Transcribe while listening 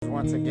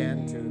once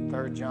again to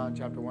 3 John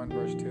chapter 1,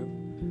 verse 2.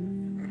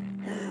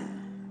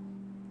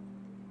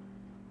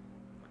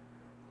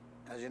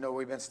 As you know,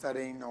 we've been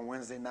studying on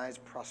Wednesday nights,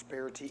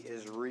 prosperity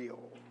is real.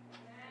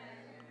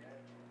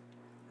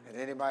 Did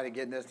anybody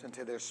get this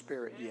into their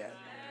spirit yet?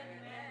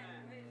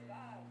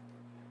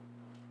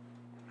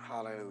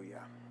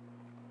 Hallelujah.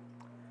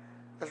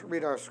 Let's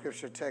read our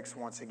scripture text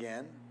once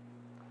again,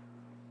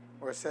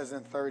 where it says in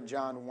 3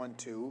 John 1,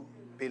 2,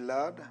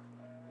 Beloved,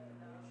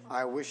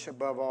 I wish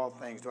above all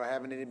things. Do I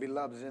have any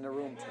beloveds in the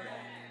room today?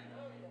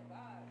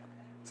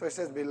 So it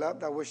says,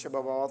 Beloved, I wish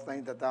above all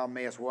things that thou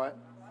mayest what?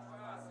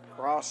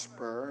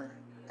 Prosper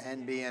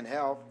and be in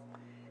health,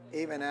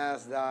 even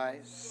as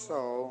thy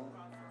soul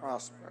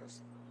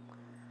prospers.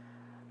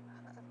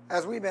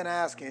 As we've been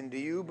asking, do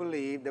you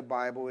believe the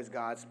Bible is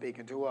God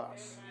speaking to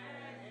us?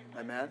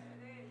 Amen.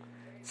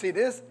 See,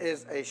 this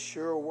is a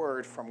sure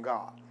word from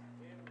God.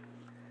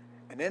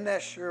 And in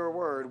that sure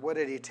word, what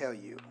did he tell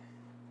you?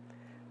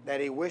 That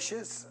he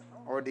wishes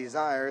or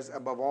desires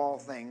above all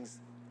things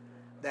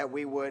that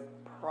we would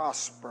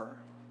prosper.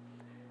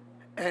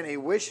 And he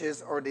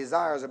wishes or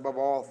desires above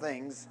all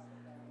things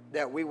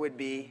that we would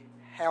be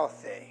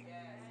healthy.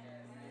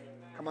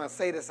 Come on,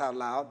 say this out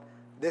loud.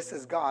 This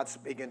is God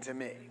speaking to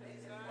me.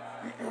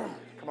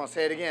 Come on,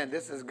 say it again.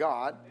 This is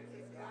God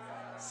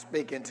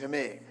speaking to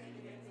me.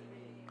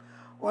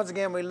 Once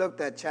again, we looked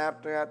at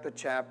chapter after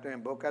chapter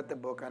and book after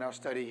book on our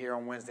study here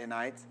on Wednesday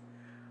nights.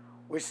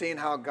 We've seen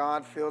how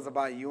God feels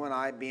about you and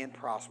I being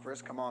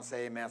prosperous. Come on,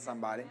 say amen,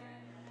 somebody.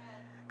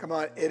 Come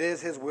on, it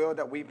is his will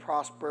that we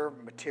prosper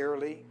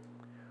materially,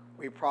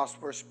 we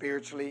prosper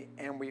spiritually,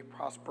 and we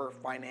prosper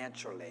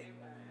financially.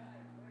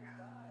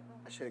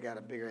 I should have got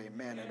a bigger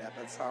amen in that,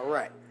 but it's all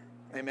right.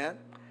 Amen.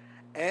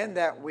 And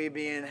that we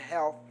be in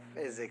health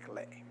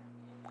physically.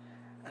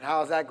 And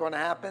how is that going to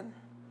happen?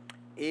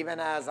 Even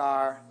as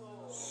our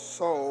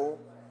soul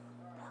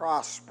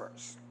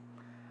prospers.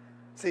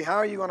 See, how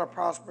are you going to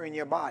prosper in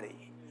your body?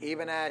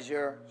 Even as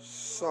your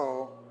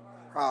soul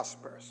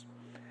prospers.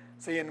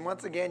 See, and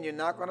once again, you're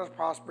not going to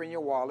prosper in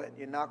your wallet.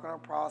 You're not going to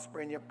prosper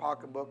in your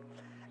pocketbook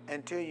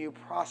until you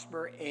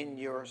prosper in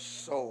your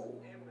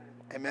soul.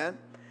 Amen?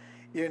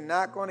 You're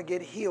not going to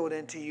get healed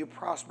until you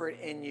prosper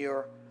in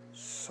your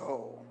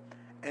soul.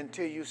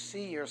 Until you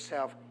see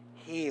yourself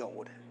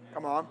healed.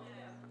 Come on.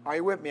 Are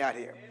you with me out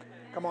here?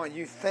 Come on,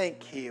 you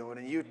think healed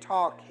and you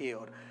talk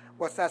healed.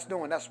 What's that's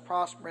doing? That's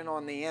prospering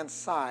on the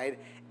inside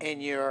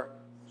in your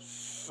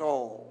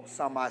soul.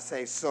 Somebody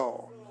say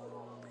soul.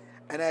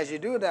 And as you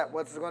do that,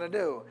 what's it going to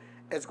do?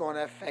 It's going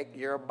to affect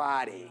your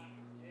body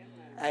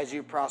as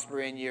you prosper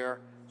in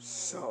your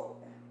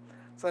soul.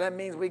 So that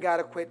means we got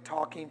to quit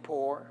talking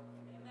poor.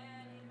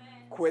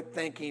 Quit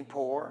thinking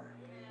poor.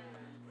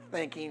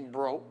 Thinking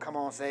broke. Come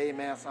on, say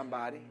amen,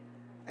 somebody.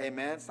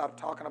 Amen. Stop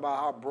talking about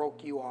how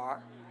broke you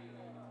are.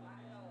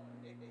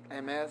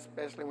 Amen.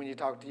 Especially when you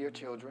talk to your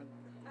children.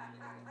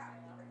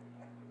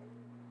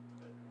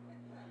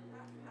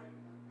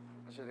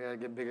 I should have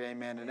get a bigger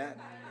amen than that.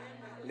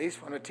 At least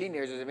from the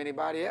teenagers, if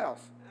anybody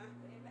else.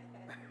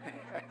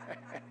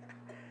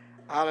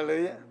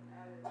 Hallelujah.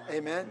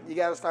 Amen. You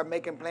got to start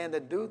making plans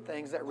to do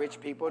things that rich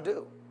people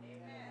do.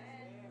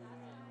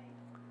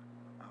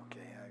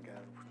 Okay, I got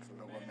a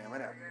little more amen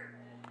there.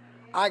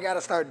 I got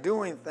to start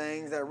doing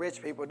things that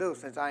rich people do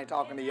since I ain't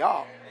talking to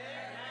y'all.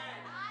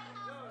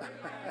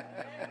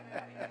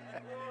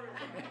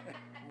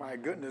 My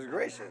goodness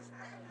gracious.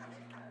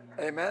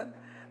 Amen.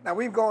 Now,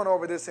 we've gone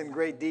over this in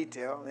great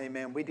detail.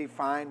 Amen. We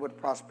defined what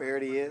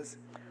prosperity is.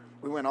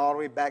 We went all the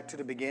way back to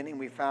the beginning.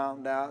 We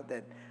found out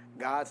that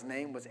God's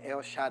name was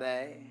El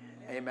Shaddai.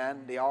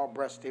 Amen. The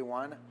all-breasted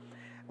one.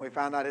 We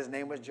found out his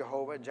name was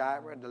Jehovah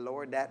Jireh, the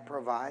Lord that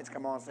provides.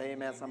 Come on, say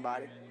amen,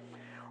 somebody.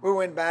 We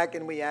went back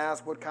and we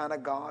asked what kind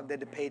of God did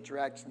the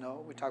patriarchs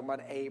know. We talked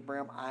about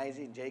Abraham,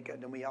 Isaac,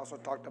 Jacob. Then we also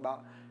talked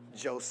about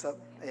Joseph.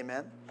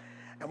 Amen.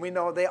 And we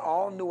know they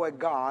all knew a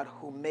God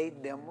who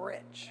made them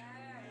rich.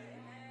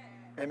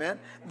 Amen.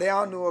 They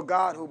all knew a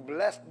God who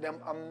blessed them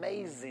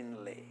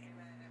amazingly.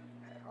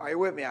 Are you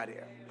with me out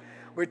here?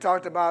 We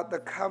talked about the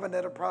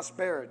covenant of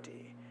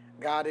prosperity.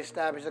 God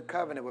established a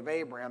covenant with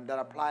Abraham that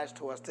applies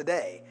to us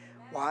today.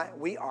 Why?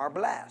 We are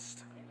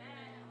blessed.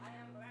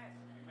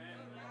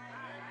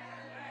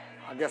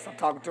 I guess I'm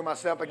talking to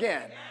myself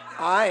again.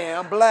 I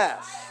am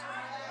blessed.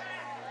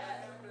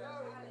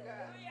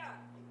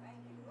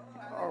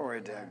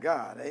 Glory to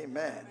God.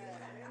 Amen.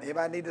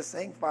 Anybody need to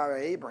sing Father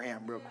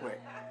Abraham real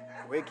quick?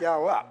 Wake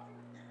y'all up.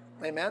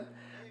 Amen.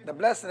 The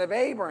blessing of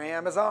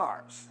Abraham is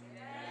ours.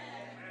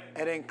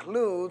 It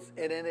includes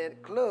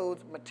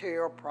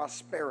material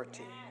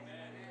prosperity.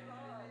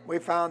 We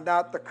found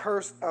out the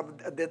curse of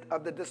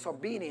the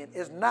disobedient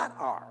is not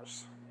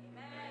ours.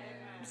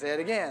 Say it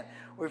again.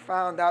 We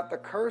found out the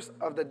curse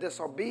of the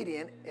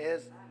disobedient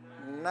is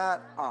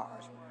not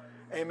ours.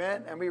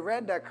 Amen. And we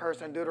read that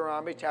curse in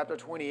Deuteronomy chapter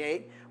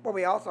 28, but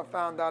we also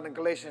found out in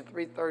Galatians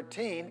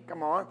 3:13,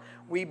 come on,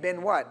 we've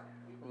been what?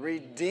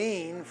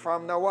 Redeemed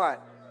from the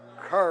what?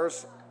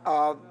 Curse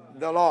of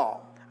the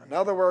law. In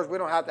other words, we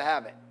don't have to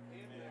have it.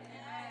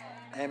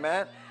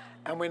 Amen.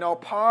 And we know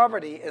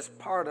poverty is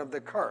part of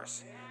the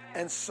curse,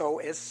 and so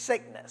is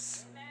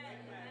sickness.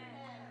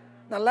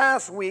 Now,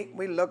 last week,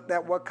 we looked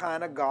at what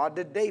kind of God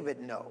did David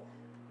know.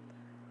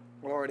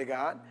 Glory to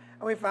God.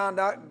 And we found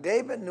out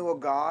David knew a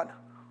God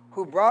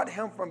who brought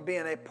him from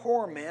being a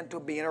poor man to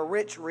being a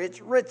rich,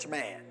 rich, rich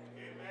man.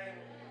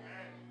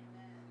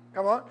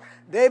 Come on.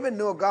 David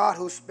knew a God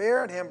who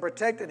spared him,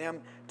 protected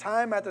him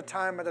time after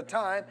time after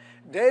time.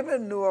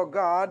 David knew a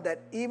God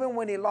that even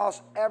when he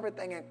lost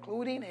everything,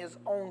 including his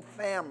own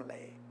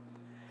family,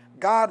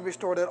 God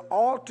restored it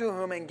all to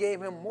him and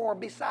gave him more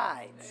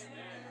besides.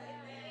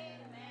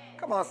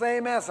 Come on, say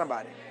amen,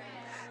 somebody.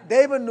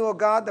 David knew a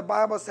God, the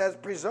Bible says,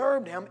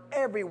 preserved him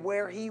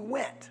everywhere he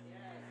went.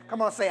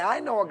 Come on, say,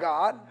 I know a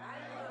God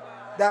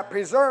that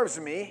preserves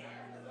me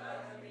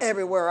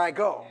everywhere I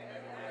go.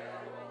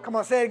 Come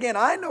on, say it again.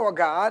 I know a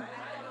God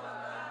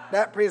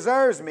that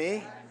preserves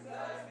me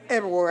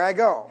everywhere I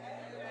go.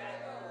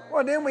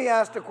 Well, then we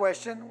ask the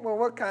question, well,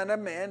 what kind of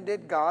man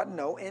did God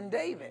know in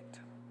David?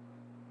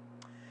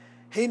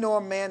 He knew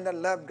a man that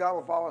loved God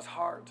with all his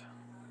heart,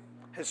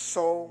 his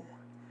soul,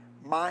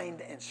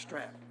 mind, and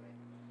strength.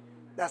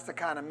 That's the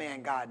kind of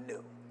man God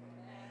knew.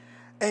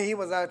 And he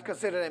was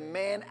considered a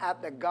man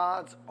after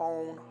God's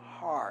own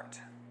heart.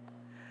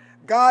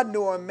 God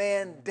knew a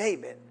man,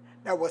 David,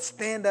 that would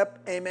stand up,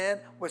 amen,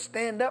 would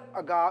stand up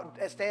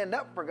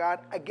for God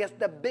against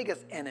the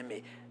biggest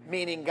enemy,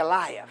 meaning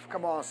Goliath.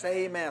 Come on,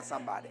 say amen,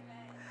 somebody.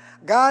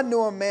 God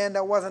knew a man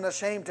that wasn't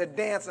ashamed to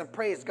dance and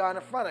praise God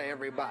in front of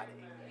everybody.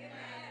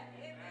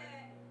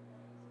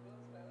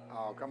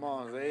 Oh, come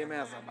on, say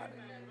amen, somebody.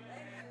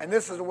 And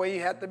this is the way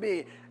you have to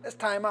be. It's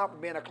time out for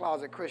being a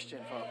closet Christian,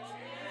 folks.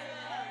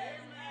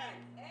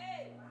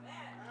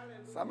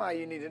 Some of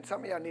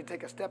y'all need to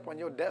take a step on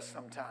your desk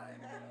sometime.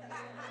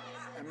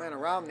 Amen.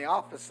 Around the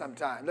office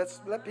sometime.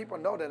 Let's let people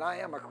know that I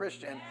am a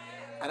Christian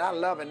and I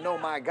love and know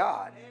my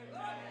God.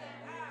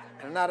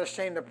 And I'm not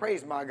ashamed to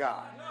praise my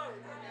God.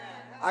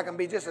 I can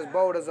be just as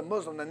bold as a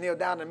Muslim to kneel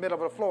down in the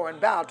middle of the floor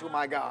and bow to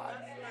my God.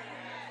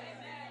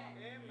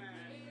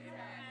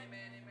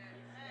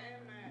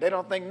 They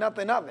don't think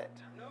nothing of it.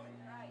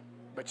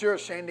 But you're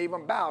ashamed to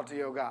even bow to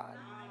your God,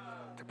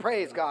 to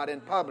praise God in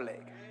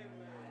public.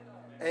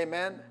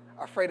 Amen.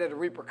 Afraid of the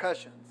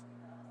repercussions.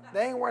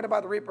 They ain't worried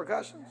about the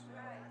repercussions.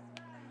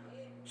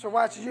 So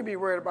why should you be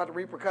worried about the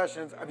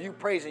repercussions of you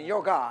praising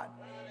your God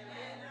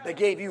that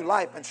gave you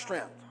life and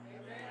strength?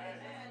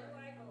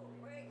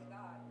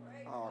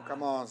 Oh,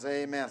 come on.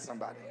 Say amen,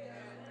 somebody.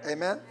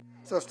 Amen.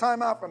 So it's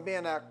time out from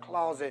being a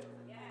closet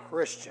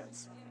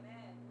Christians.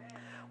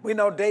 We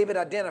know David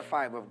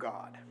identified with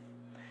God.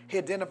 He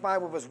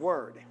identified with his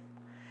word.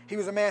 He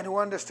was a man who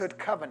understood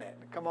covenant.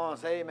 Come on,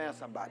 say amen,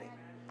 somebody.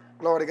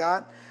 Glory to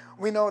God.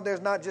 We know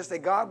there's not just a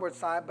Godward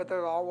side, but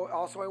there's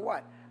also a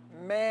what?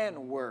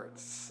 Manward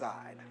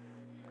side.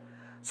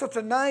 So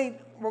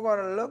tonight, we're going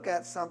to look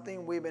at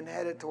something we've been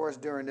headed towards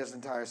during this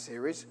entire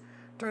series.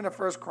 Turn to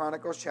 1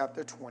 Chronicles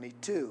chapter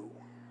 22.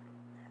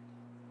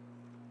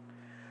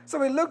 So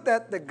we looked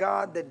at the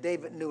God that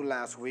David knew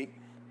last week.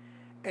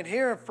 And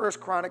here in 1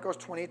 Chronicles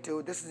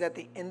 22, this is at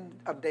the end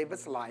of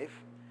David's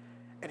life.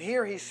 And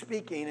here he's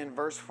speaking in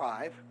verse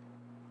 5.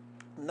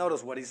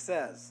 Notice what he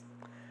says.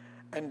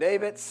 And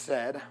David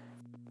said,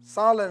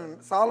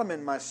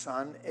 Solomon, my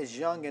son, is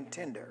young and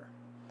tender.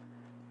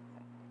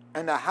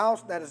 And the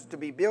house that is to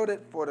be builded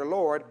for the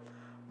Lord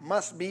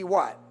must be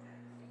what?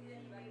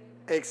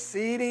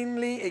 Exceeding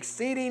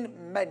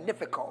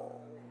magnifico.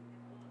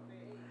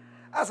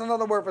 That's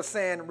another word for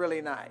saying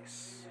really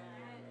nice.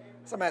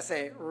 Somebody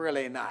say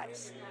really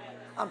nice.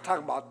 I'm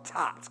talking about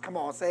tops. Come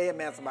on, say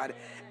amen, somebody.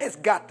 It's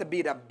got to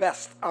be the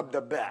best of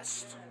the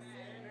best.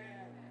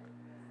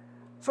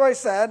 So he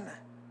said,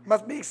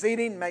 must be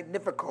exceeding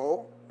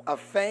magnifico, of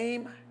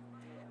fame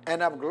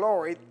and of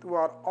glory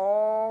throughout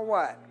all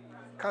what?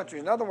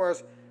 Countries. In other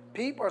words,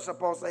 people are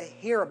supposed to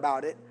hear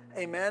about it,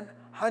 amen,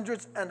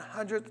 hundreds and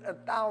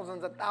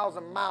thousands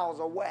of miles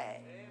away.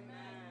 Amen.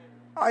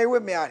 Are you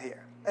with me out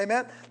here?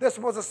 Amen. They're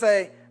supposed to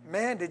say,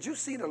 man, did you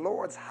see the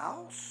Lord's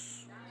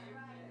house?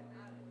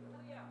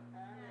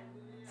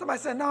 Somebody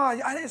said, no,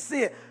 I didn't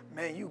see it.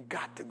 Man, you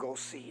got to go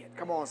see it.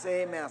 Come on,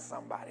 say amen,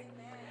 somebody.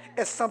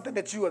 It's something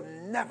that you have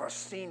never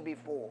seen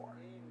before.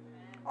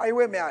 Are you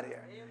with me out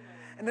here?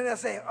 And then they'll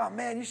say, oh,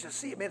 man, you should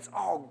see it. Man, it's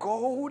all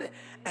gold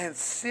and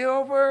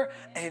silver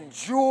and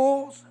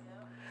jewels.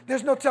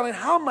 There's no telling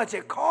how much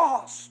it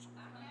costs.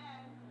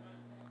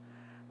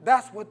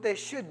 That's what they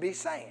should be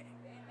saying.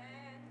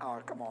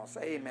 Oh, come on,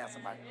 say amen,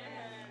 somebody.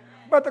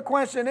 But the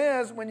question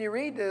is, when you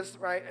read this,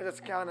 right, it's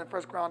account in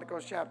 1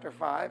 Chronicles chapter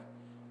 5,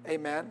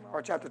 amen,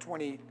 or chapter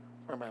 20,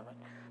 remember,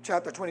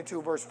 chapter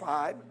 22, verse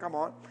 5, come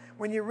on.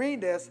 When you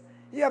read this,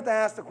 you have to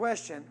ask the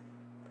question,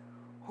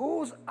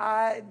 whose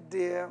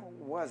idea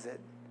was it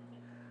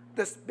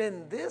to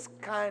spend this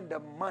kind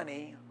of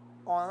money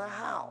on a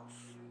house?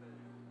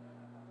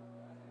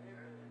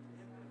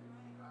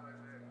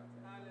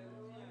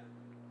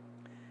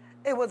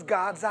 It was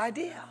God's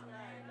idea.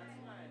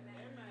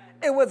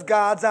 It was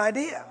God's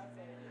idea.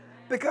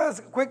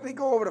 Because, quickly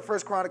go over to 1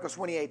 Chronicles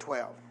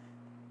 28:12.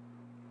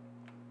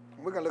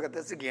 We're going to look at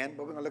this again,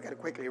 but we're going to look at it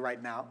quickly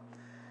right now.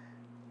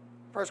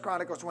 1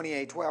 Chronicles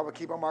 28:12. We'll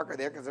keep a marker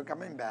there because they're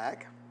coming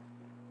back,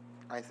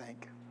 I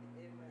think.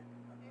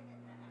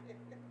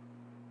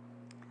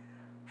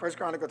 1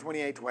 Chronicles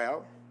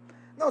 28:12.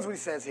 Notice what he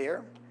says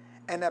here.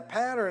 And the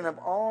pattern of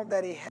all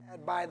that he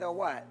had by the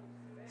what?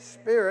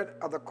 Spirit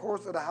of the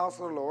course of the house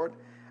of the Lord,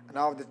 and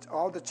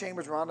all the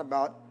chambers round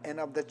about, and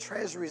of the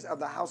treasuries of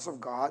the house of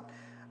God,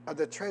 of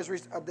the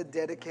treasuries of the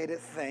dedicated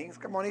things.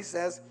 Come on, he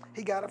says,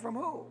 he got it from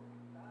who?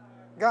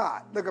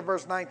 God. Look at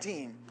verse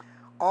 19.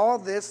 All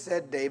this,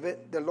 said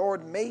David, the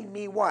Lord made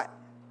me what?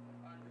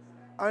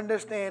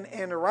 Understand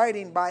in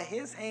writing by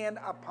his hand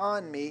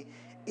upon me,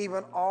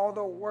 even all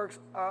the works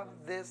of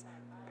this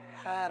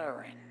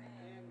pattern.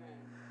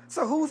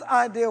 So whose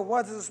idea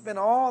was it to spend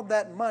all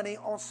that money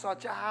on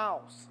such a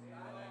house?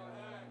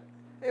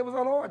 It was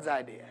the Lord's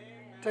idea.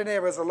 Tell your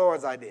neighbor, it's the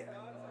Lord's idea.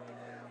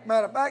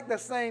 Matter of fact, the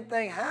same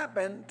thing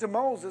happened to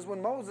Moses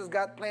when Moses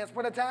got plans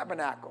for the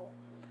tabernacle.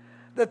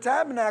 The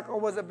tabernacle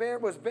was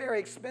very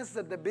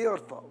expensive to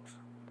build, folks.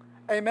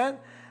 Amen?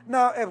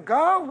 Now, if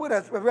God would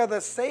have rather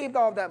saved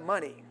all that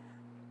money,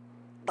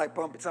 like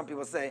some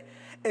people say,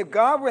 if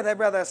God would have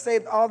rather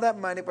saved all that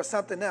money for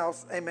something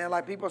else, amen,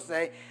 like people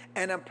say,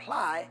 and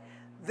imply,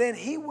 then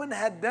he wouldn't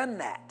have done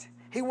that.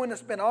 He wouldn't have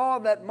spent all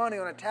that money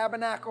on a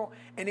tabernacle,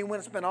 and he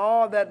wouldn't spend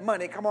all that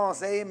money, come on,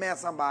 say amen,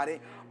 somebody,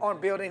 on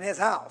building his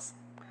house.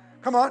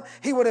 Come on,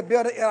 he would have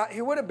built it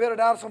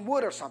out of some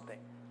wood or something.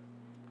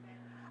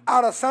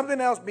 Out of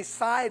something else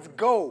besides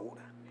gold,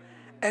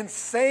 and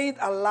saved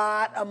a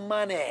lot of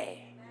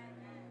money.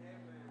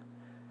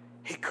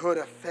 He could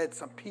have fed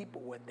some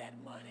people with that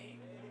money.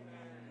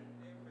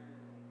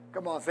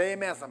 Come on, say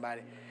amen,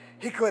 somebody.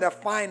 He could have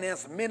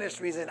financed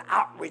ministries and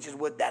outreaches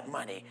with that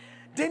money.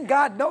 Didn't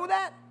God know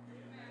that?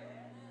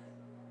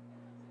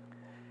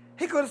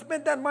 He could have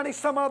spent that money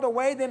some other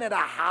way than at a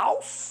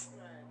house.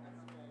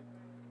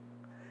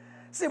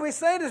 See, we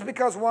say this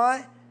because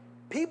why?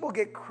 People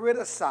get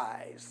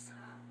criticized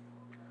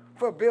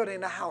for building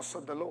the house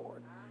of the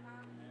Lord.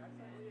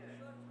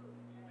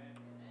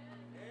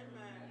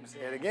 Let me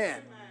say it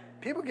again.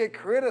 People get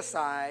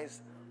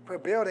criticized for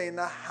building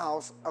the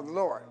house of the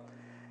Lord.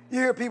 You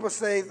hear people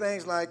say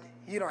things like,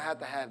 you don't have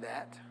to have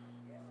that.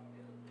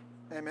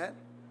 Amen.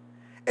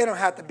 It don't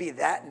have to be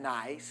that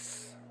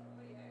nice.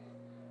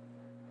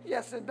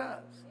 Yes, it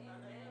does.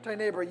 Tell your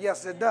neighbor,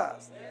 yes, it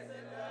does.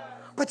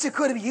 But you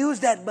could have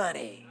used that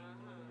money.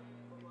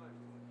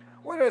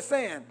 What are they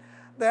saying?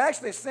 They're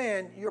actually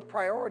saying your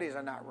priorities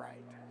are not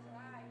right.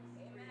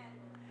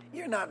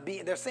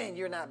 They're saying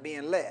you're not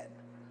being led.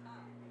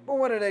 But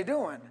what are they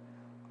doing?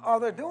 All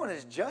they're doing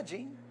is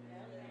judging.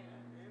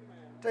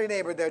 Tell your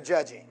neighbor, they're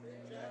judging.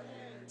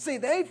 See,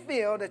 they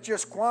feel that you're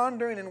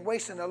squandering and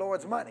wasting the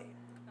Lord's money.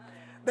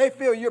 They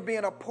feel you're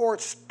being a poor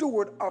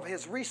steward of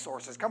his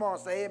resources. Come on,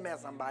 say amen,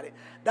 somebody.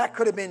 That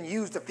could have been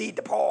used to feed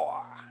the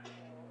poor.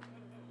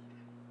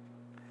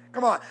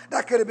 Come on,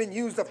 that could have been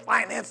used to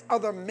finance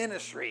other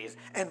ministries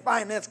and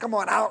finance,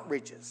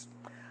 outreaches.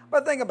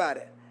 But think about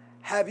it.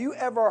 Have you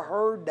ever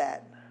heard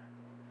that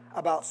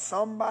about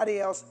somebody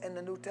else in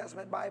the New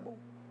Testament Bible?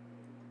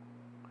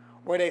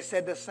 Where they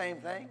said the same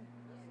thing?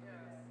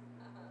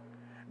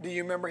 Do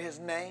you remember his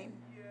name?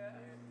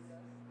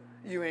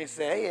 You ain't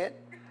say it.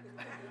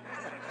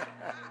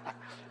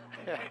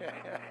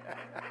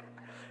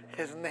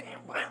 His name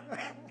was...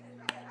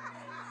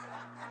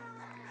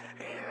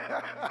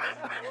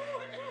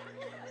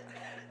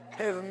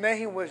 His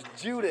name was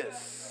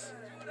Judas.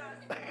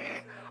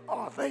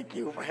 Oh, thank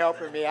you for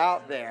helping me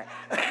out there.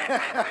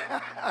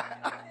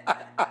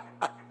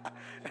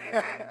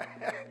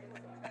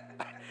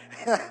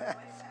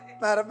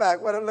 Matter of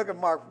fact, look at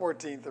Mark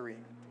 14:3.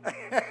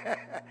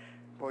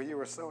 Boy, you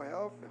were so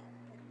helpful.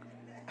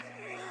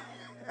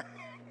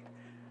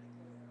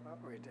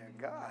 Glory to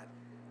God.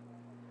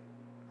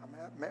 I'm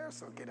at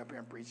Marisol get up here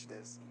and preach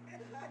this.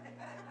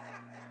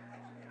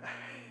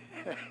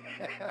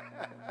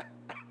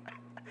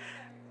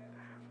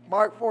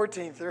 Mark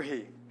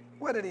 14:3.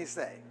 What did he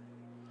say?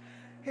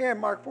 Here in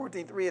Mark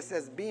 14:3 it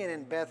says, being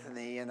in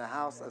Bethany in the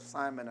house of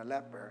Simon a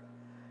leper,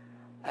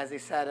 as he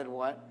sat at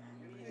what?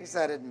 He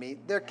sat at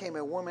meat. There came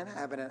a woman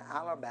having an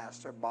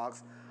alabaster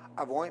box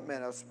of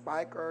ointment of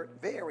spikenard,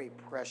 very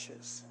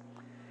precious.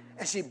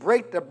 And she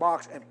brake the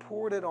box and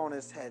poured it on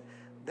his head.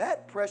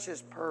 That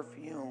precious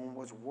perfume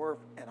was worth,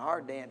 in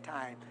our day and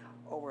time,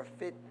 over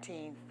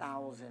 $15,000.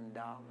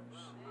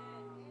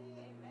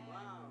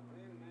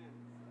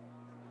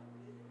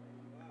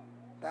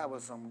 That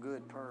was some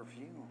good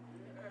perfume.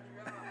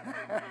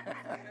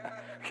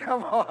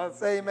 Come on,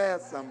 say amen,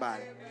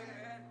 somebody.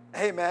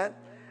 Amen.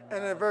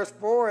 And in verse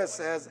 4 it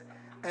says,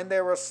 and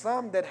there were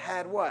some that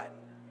had what?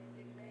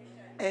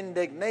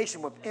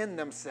 Indignation within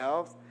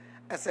themselves,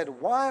 and said,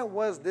 why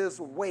was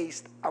this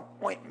waste of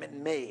ointment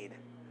made?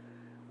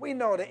 We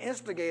know the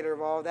instigator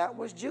of all that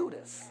was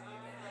Judas.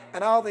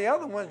 And all the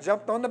other ones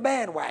jumped on the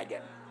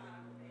bandwagon.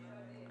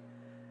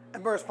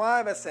 In verse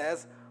 5 it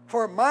says,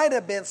 for it might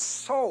have been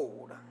sold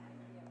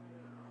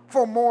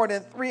for more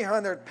than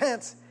 300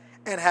 pence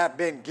and have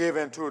been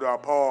given to the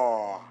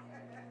poor.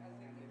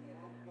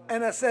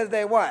 And it says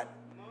they what?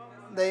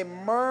 They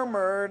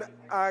murmured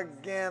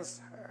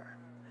against her.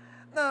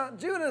 Now,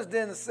 Judas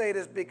didn't say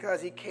this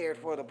because he cared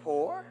for the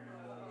poor.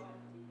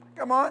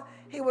 Come on.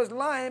 He was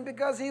lying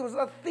because he was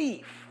a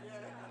thief.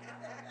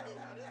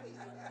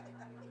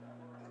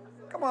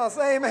 Come on,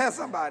 say amen,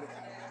 somebody.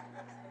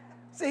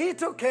 See, he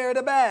took care of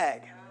the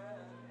bag.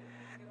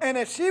 And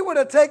if she would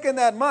have taken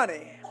that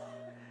money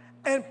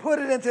and put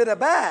it into the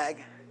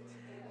bag,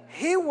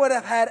 he would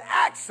have had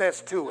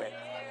access to it.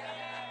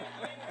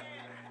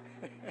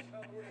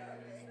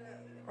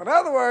 In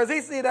other words,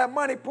 he see that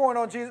money pouring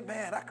on Jesus.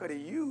 Man, I could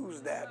have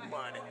used that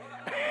money.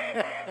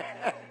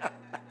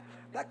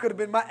 That could have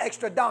been my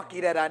extra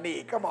donkey that I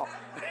need. Come on.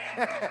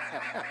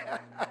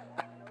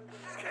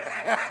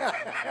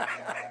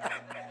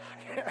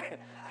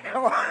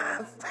 Come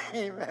on.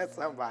 Amen,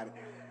 somebody.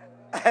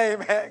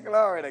 Amen.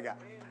 Glory to God.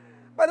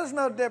 But it's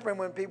no different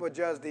when people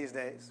judge these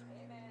days.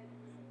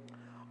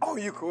 Oh,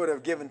 you could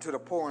have given to the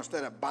poor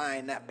instead of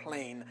buying that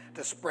plane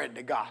to spread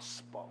the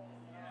gospel.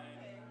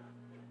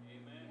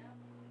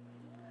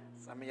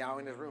 Some of y'all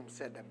in this room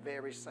said the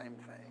very same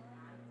thing.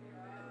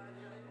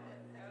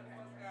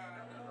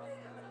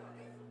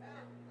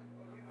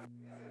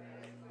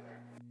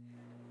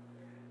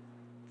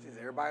 Does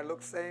everybody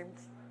look the same?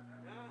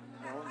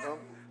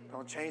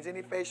 Don't change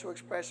any facial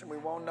expression. We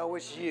won't know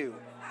it's you.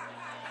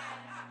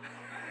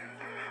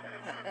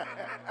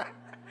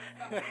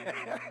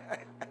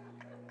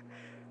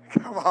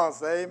 Come on,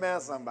 say amen,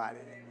 somebody.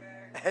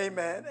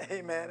 Amen,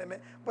 amen, amen.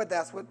 But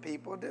that's what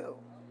people do.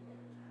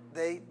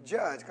 They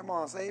judge. Come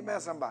on, say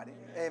amen, somebody.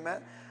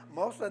 Amen.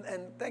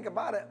 And think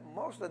about it,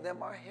 most of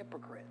them are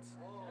hypocrites.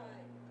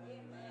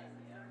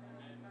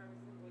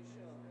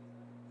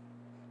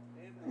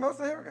 Most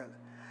of the hypocrites.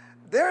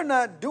 They're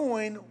not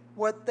doing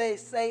what they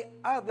say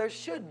others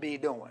should be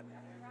doing.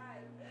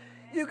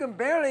 You can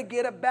barely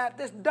get a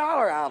Baptist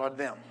dollar out of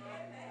them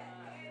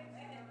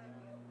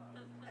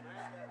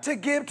to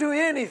give to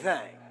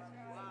anything.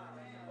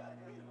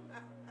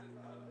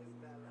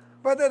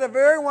 But they're the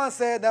very ones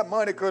said that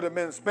money could have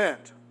been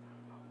spent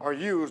or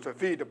used to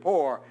feed the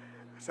poor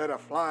instead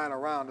of flying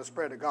around to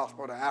spread the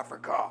gospel to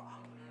Africa.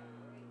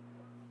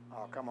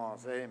 Oh, come on,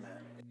 say amen.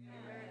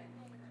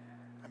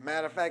 As a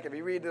matter of fact, if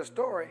you read this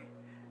story,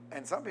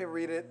 and some people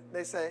read it,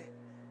 they say,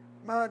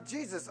 I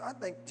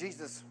think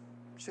Jesus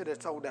should have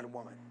told that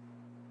woman,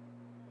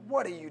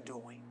 what are you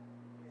doing?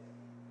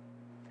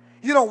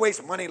 You don't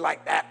waste money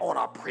like that on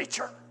a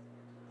preacher.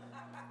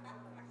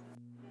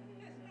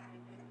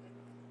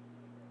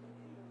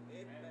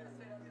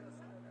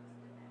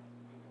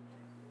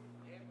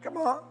 Come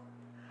on.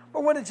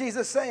 But what did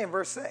Jesus say in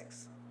verse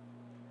 6?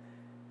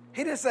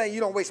 He didn't say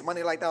you don't waste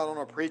money like that on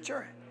a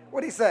preacher.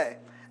 What did he say?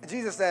 And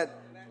Jesus said,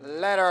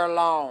 let her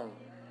alone.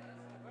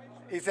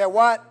 He said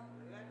what?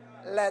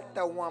 Let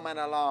the woman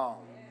alone.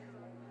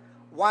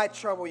 Why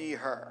trouble ye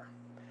her?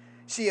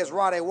 She has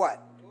wrought a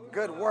what?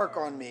 Good work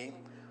on me.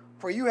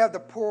 For you have the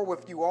poor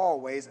with you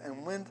always,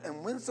 and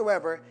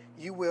whensoever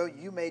you will,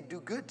 you may do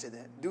good to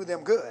them, do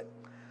them good.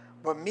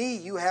 But me,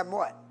 you have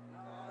what?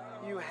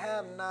 You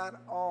have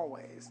not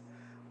always.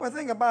 But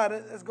think about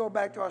it. Let's go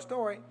back to our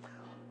story.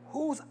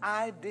 Whose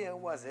idea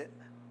was it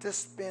to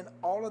spend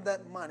all of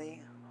that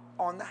money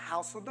on the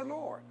house of the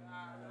Lord?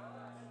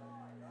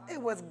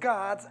 It was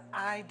God's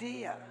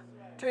idea.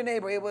 To your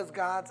neighbor, it was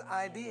God's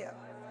idea.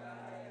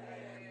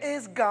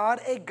 Is God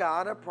a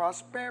God of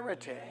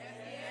prosperity?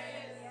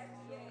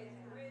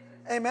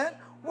 Amen.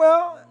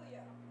 Well,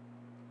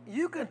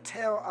 you can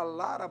tell a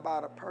lot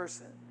about a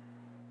person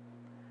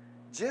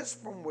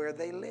just from where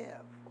they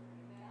live.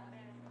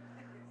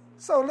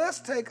 So let's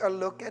take a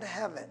look at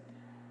heaven.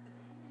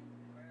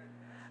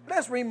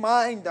 Let's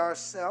remind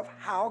ourselves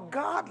how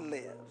God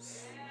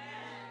lives.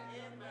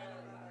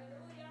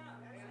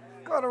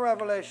 Go to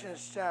Revelation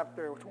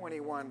chapter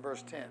 21,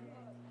 verse 10.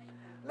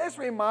 Let's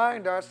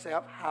remind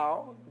ourselves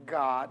how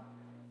God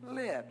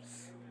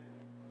lives.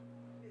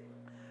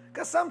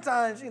 Because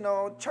sometimes,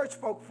 church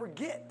folk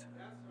forget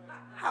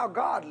how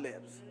God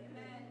lives.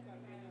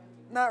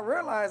 Not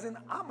realizing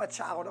I'm a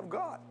child of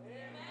God.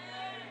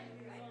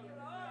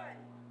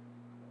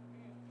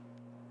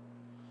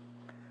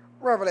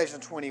 Revelation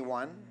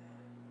 21,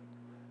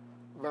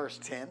 verse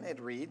 10,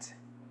 it reads,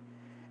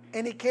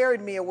 and he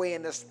carried me away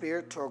in the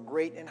spirit to a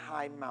great and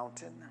high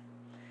mountain.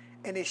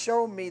 And he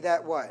showed me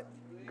that what?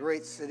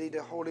 Great city,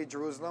 the holy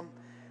Jerusalem,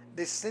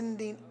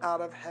 descending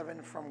out of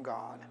heaven from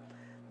God.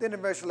 Then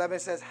in verse 11 it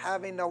says,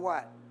 having the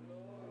what?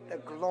 The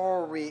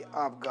glory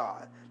of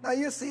God. Now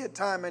you see it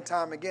time and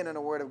time again in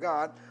the Word of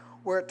God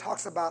where it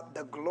talks about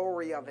the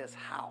glory of his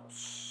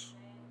house.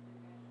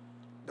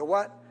 The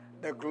what?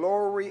 The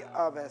glory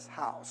of his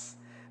house.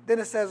 Then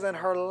it says, and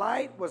her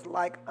light was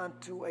like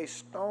unto a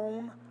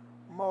stone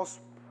most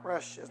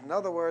precious. In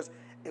other words,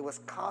 it was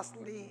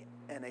costly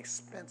and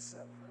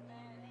expensive.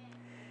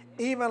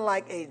 Even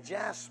like a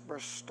jasper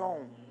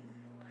stone,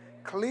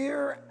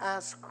 clear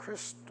as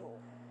crystal.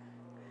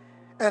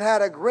 And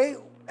had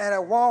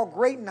a wall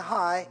great and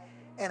high,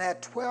 and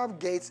had 12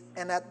 gates,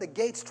 and at the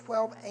gates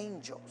 12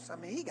 angels. I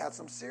mean, he got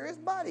some serious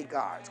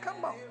bodyguards.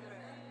 Come on.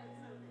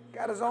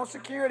 Got his own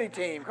security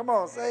team. Come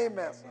on, say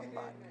amen,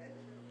 somebody.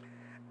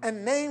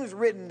 And names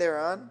written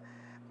thereon,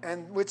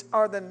 and which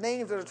are the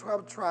names of the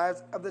 12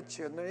 tribes of the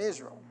children of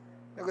Israel.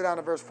 Now go down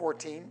to verse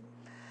 14.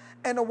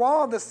 And the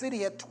wall of the city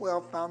had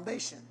 12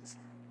 foundations.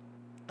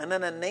 And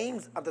then the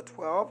names of the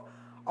 12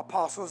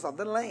 apostles of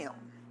the Lamb.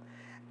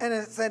 And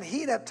it said,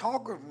 he that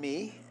talked with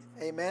me,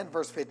 amen,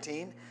 verse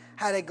 15,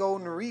 had a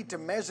golden reed to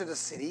measure the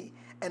city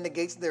and the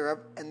gates thereof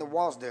and the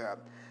walls thereof.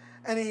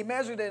 And he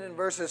measured it in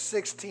verses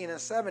 16 and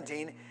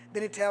 17.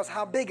 Then he tells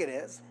how big it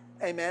is.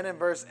 Amen.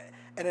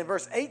 And in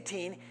verse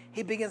 18,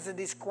 he begins to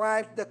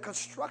describe the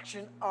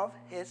construction of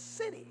his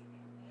city,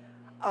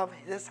 of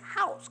his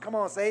house. Come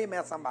on, say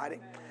amen, somebody.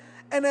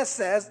 And it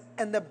says,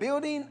 and the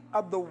building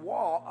of the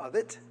wall of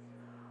it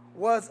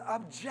was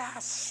of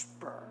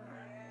jasper.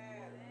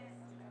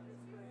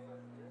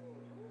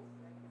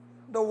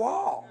 The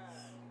wall.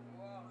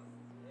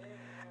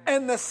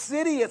 And the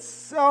city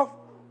itself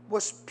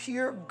was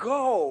pure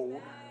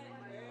gold,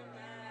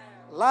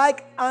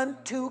 like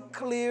unto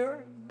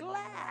clear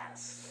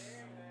glass.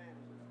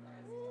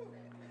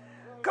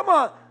 Come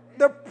on.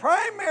 The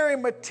primary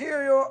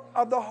material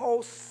of the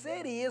whole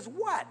city is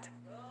what?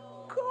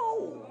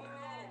 Gold.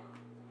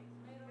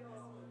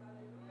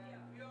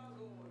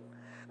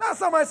 Now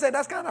somebody said,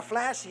 that's kind of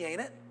flashy,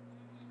 ain't it?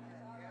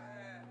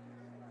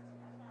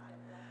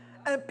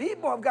 And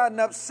people have gotten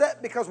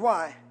upset because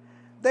why?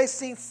 They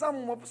seen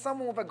someone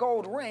with a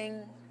gold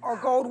ring or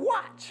gold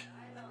watch.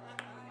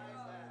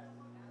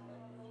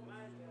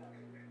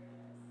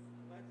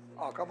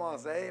 Oh, come on,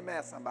 say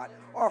amen, somebody.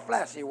 Or a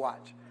flashy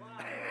watch.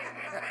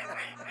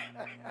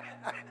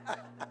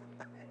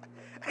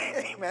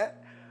 Amen.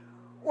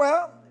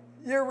 Well,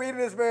 you're reading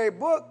this very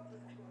book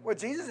where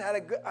Jesus had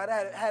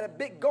a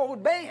big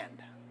gold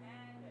band.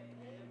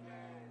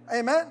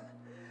 Amen.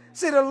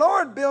 See, the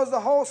Lord builds the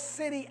whole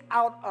city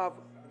out of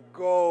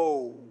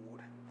gold,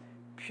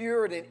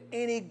 purer than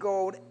any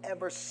gold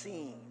ever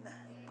seen.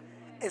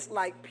 It's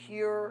like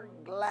pure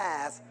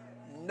glass,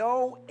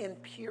 no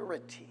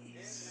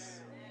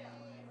impurities.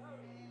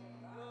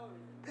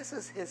 This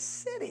is his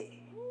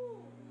city.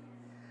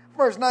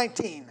 Verse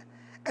 19,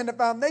 and the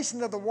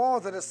foundation of the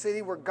walls of the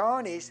city were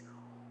garnished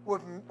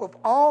with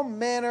all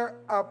manner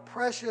of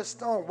precious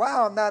stone.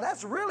 Wow, now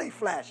that's really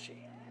flashy.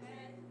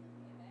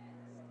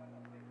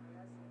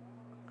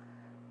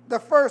 The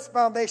first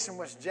foundation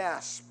was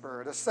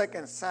jasper, the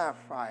second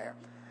sapphire,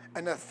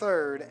 and the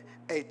third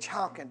a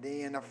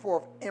chalcedony, and the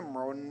fourth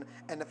emerald,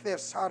 and the fifth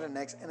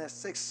sardonyx, and the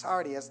sixth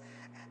sardius,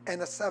 and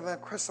the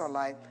seventh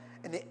chrysolite,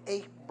 and the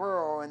eighth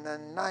beryl, and the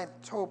ninth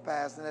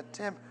topaz, and the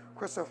 10th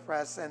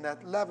chrysoprase, and the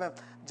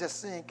 11th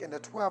jacinth, and the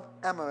 12th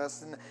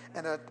amethyst,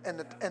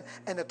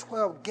 and the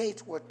 12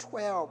 gates were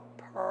 12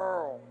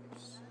 pearls.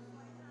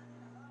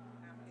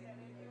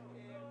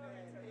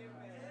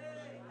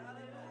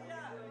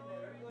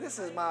 This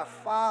is my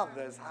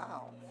Father's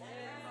house.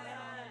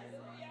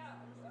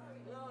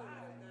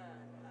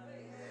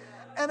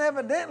 And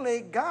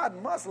evidently,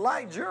 God must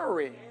like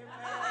jewelry.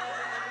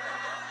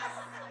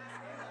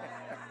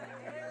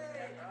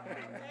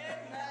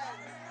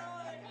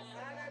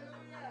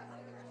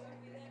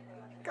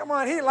 Come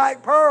on, he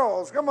like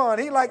pearls. Come on,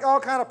 he like all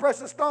kind of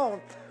precious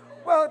stones.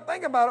 Well,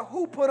 think about it.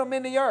 Who put them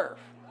in the earth?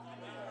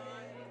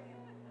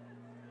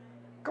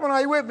 Come on,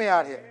 are you with me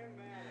out here?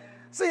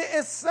 See,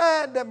 it's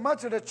sad that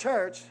much of the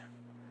church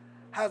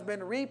has been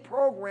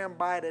reprogrammed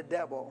by the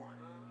devil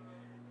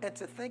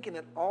into thinking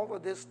that all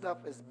of this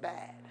stuff is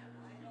bad.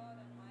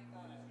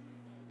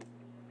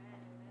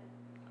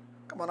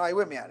 Come on, are you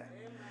with me out there?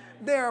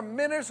 There are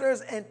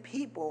ministers and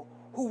people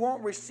who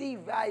won't receive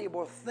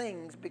valuable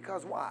things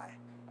because why?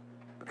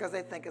 Because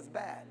they think it's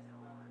bad.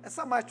 And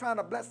somebody's trying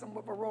to bless them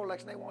with a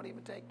Rolex and they won't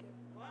even take it.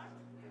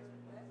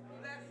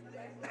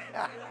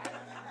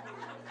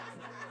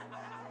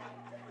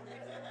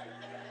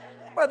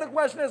 But the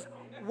question is,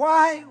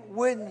 why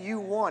wouldn't you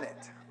want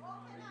it?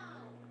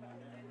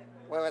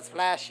 Well, it's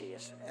flashy.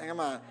 Come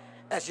on,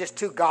 that's just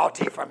too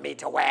gaudy for me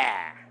to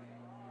wear.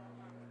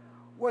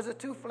 Was it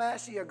too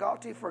flashy or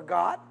gaudy for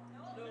God?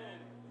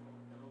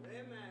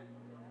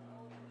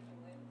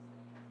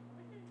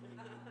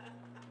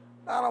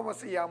 I don't want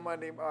to see y'all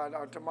Monday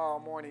or tomorrow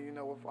morning,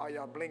 with all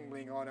y'all bling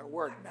bling on at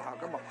work now.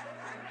 Come on.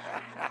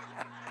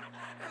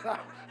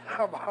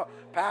 Come on.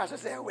 Pastor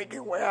said we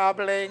can wear our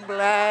bling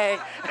bling.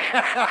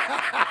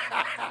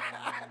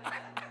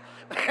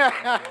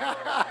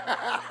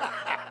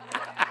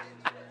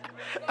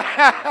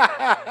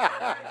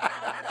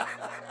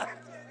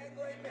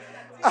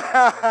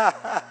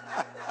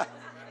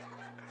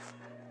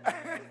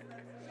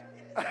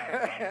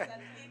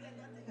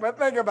 But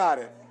think about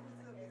it.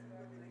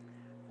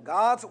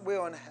 God's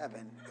will in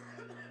heaven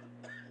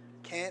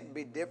can't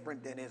be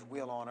different than his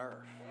will on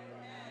earth.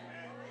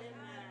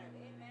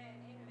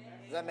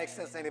 Does that make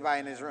sense to anybody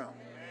in this room?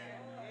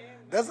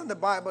 Doesn't the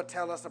Bible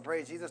tell us to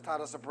pray? Jesus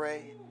taught us to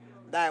pray,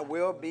 thy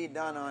will be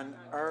done on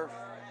earth,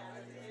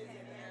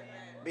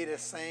 be the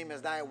same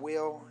as thy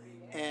will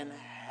in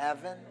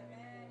heaven?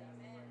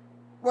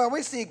 Well,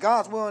 we see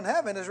God's will in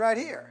heaven is right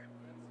here.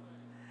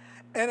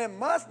 And it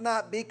must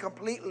not be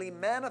completely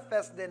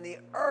manifested in the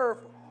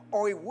earth,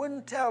 or he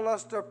wouldn't tell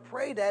us to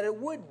pray that it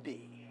would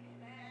be.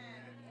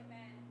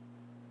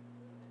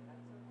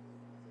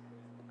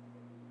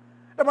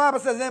 The Bible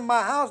says, in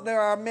my house there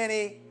are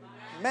many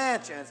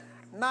mansions,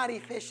 not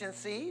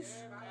efficiencies.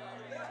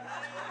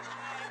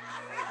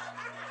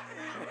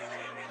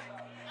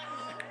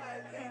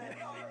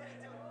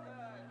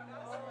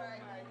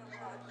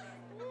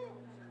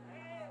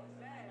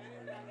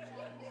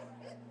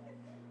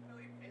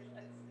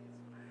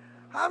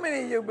 How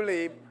many of you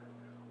believe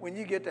when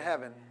you get to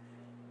heaven,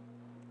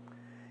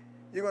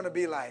 you're going to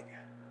be like,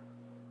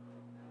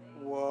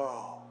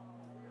 whoa,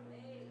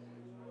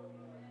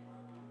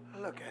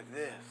 look at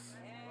this.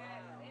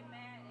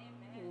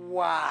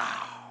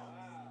 Wow.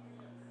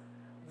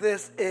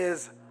 This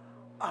is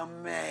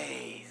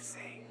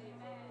amazing.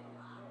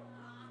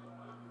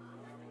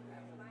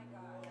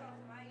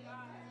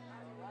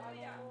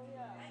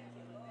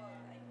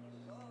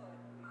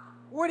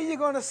 What are you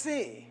going to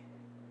see?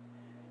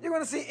 You're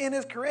going to see in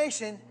his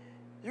creation,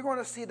 you're going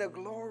to see the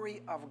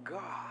glory of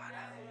God.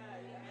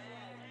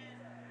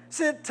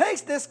 See, it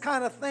takes this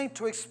kind of thing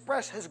to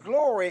express his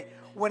glory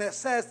when it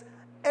says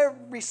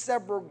every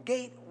several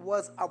gate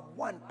was of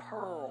one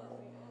pearl.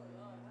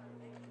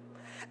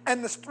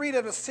 And the street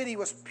of the city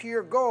was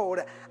pure gold,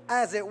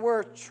 as it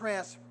were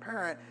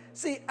transparent.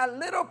 See, a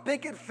little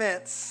picket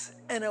fence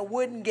and a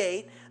wooden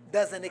gate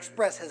doesn't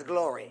express his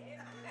glory.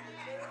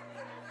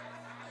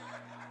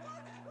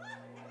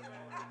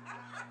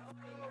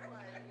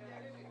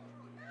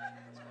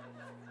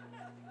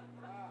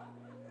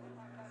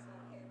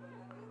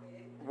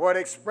 What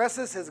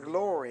expresses his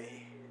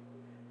glory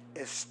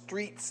is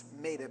streets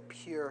made of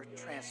pure,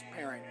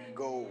 transparent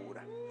gold,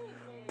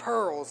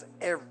 pearls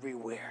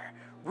everywhere,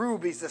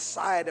 rubies the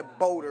side of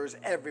boulders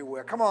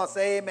everywhere. Come on,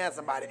 say amen,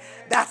 somebody.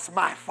 That's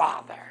my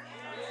Father.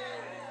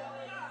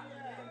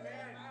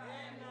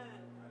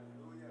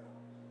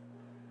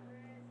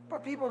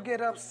 But people get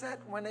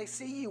upset when they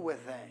see you with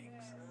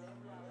things.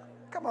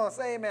 Come on,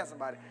 say amen,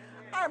 somebody.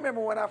 I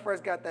remember when I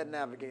first got that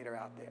Navigator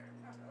out there.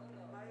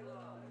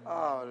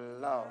 Oh,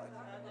 Lord.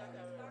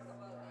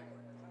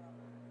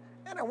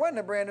 And it wasn't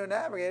a brand new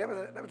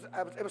Navigator.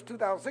 It was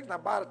 2006, and I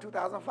bought it in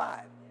 2005.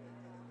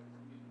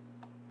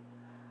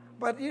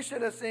 But you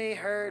should have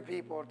heard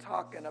people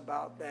talking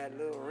about that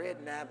little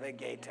red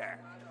Navigator.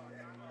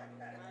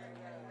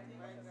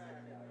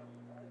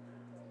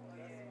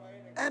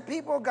 And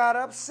people got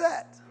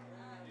upset.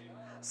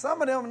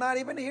 Some of them not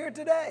even here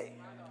today.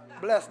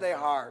 Bless their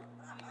heart.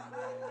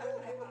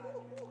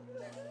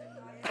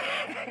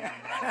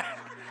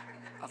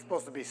 I'm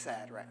supposed to be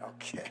sad, right?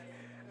 Okay.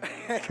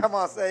 Come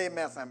on, say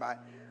amen, somebody.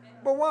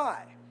 But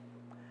why?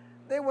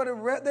 They would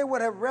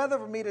have rather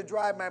for me to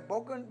drive my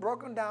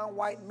broken down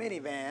white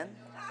minivan.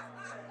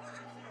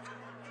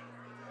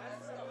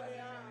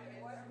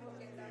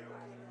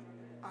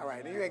 All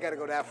right, you ain't got to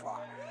go that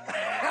far.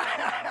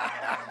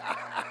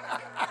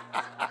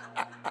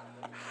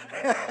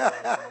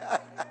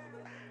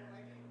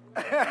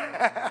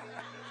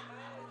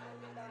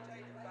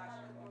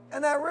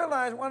 And I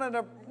realized one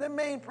of the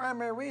main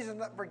primary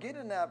reasons for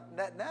getting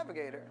that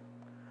Navigator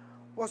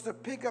was to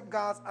pick up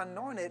God's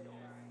anointed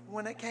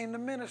when it came to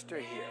minister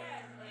here.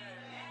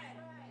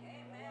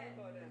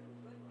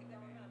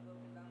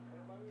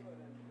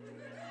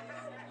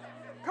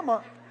 Come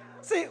on.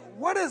 See,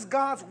 what is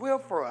God's will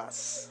for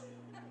us?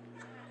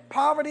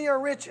 Poverty or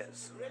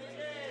riches?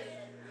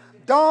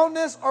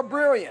 Dullness or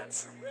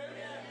brilliance?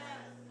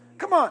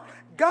 Come on.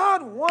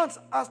 God wants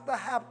us to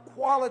have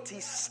quality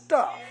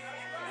stuff.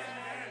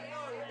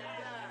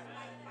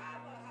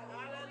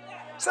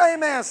 Say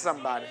amen,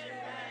 somebody.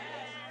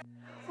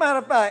 Matter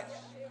of fact,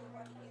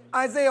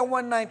 Isaiah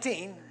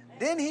 1:19,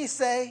 didn't he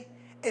say,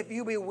 if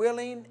you be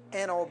willing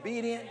and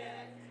obedient,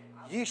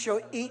 you shall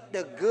eat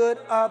the good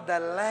of the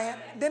land?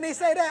 Didn't he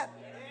say that?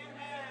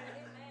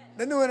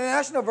 The New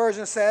International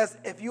Version says,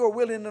 if you are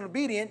willing and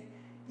obedient,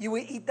 you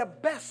will eat the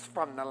best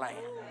from the land.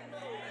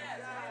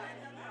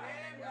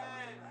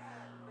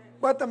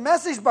 But the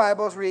Message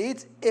Bible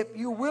reads, if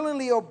you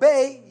willingly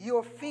obey,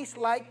 you'll feast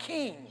like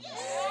kings.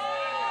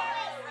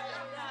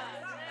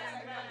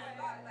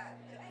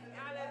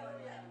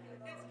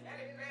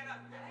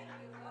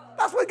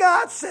 That's what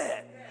God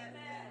said.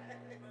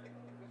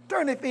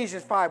 Turn to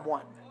Ephesians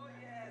 5:1.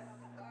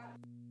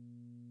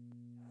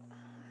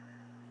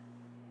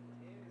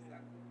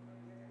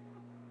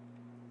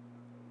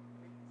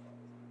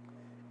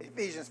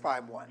 Ephesians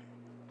 5:1.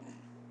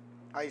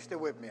 Are you still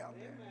with me out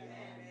there?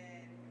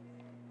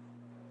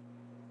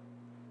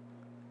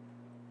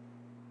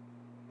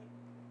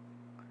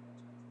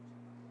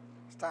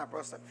 It's time for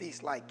us to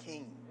feast like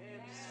kings.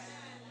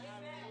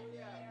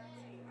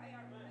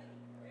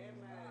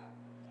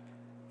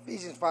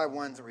 Ephesians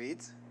 5:1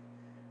 reads,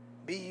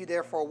 be you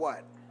therefore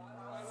what?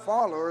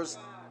 Followers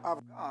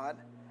of God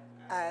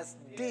as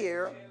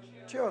dear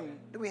children.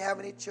 Do we have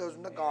any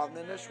children of God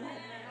in this room?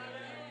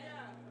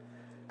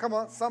 Come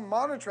on, some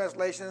modern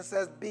translation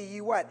says, be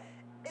you what?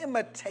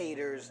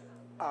 imitators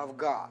of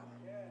God.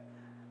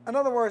 In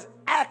other words,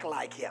 act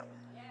like him.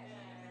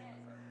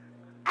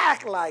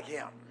 Act like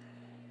him.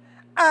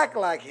 Act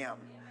like him.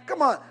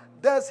 Come on.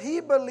 Does he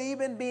believe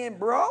in being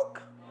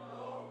broke?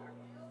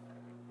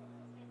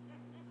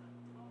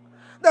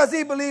 Does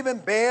he believe in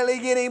barely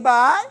getting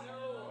by?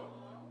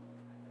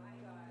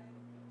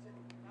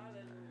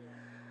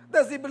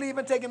 Does he believe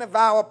in taking a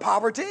vow of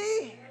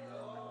poverty?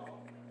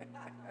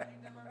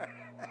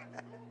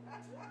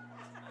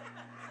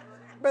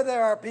 But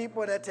there are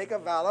people that take a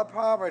vow of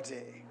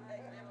poverty.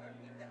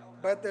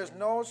 But there's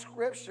no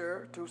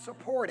scripture to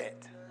support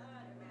it.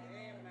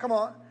 Come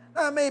on.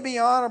 Now, it may be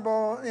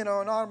honorable, an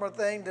honorable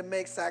thing to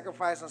make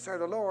sacrifice and serve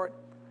the Lord.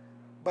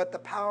 But the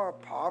power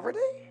of poverty?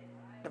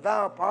 The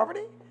vow of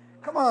poverty?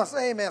 Come on,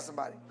 say amen,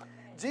 somebody.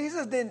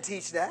 Jesus didn't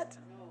teach that.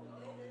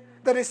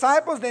 The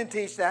disciples didn't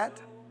teach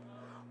that.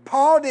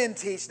 Paul didn't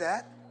teach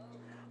that.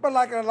 But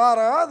like a lot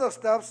of other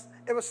stuff,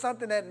 it was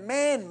something that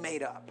man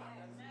made up.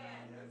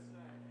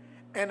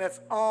 And it's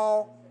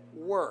all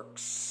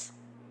works.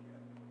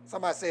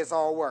 Somebody say it's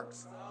all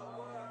works.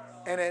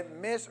 And it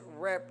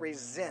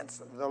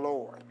misrepresents the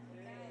Lord.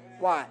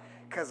 Why?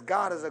 Because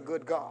God is a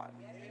good God.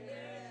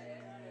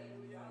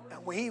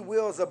 And he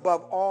wills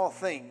above all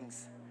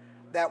things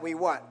that we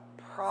what?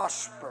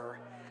 Prosper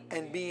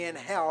and be in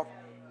health,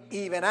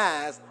 even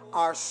as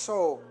our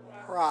soul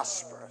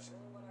prospers.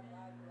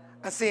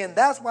 And see, and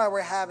that's why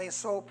we're having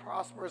Soul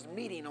Prosperous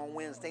meeting on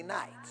Wednesday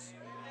nights.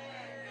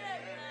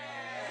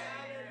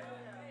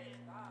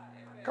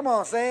 Come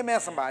on, say amen,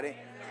 somebody.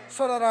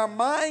 So that our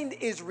mind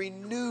is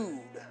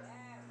renewed.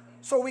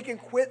 So we can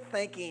quit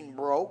thinking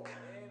broke,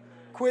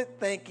 quit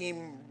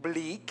thinking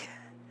bleak,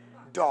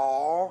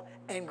 dull,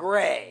 and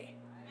gray.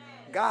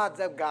 God's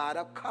a God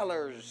of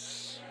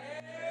colors.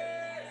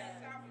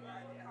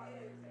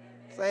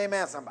 Say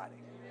amen, somebody.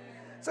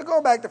 So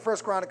go back to 1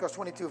 Chronicles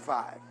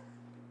 22:5.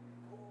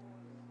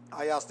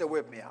 Are y'all still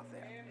with me out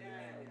there?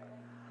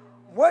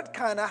 What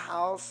kind of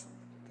house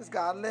does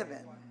God live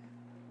in?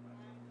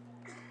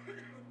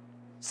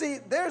 See,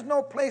 there's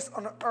no place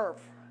on the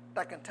earth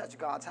that can touch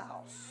God's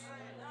house.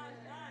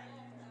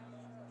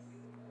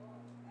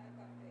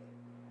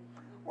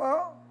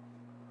 Well,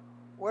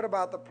 what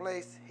about the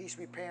place he's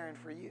preparing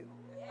for you?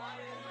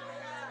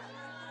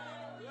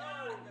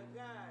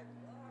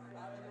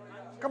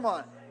 Come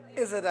on.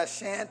 Is it a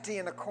shanty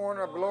in the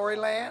corner of Glory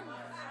Land?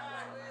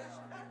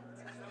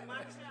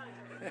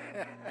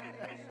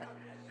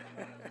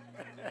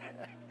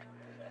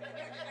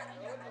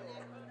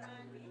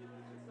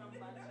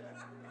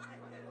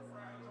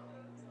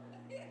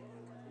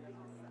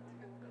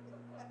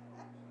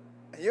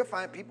 And you'll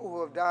find people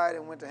who have died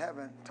and went to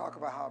heaven talk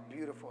about how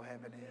beautiful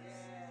heaven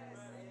is.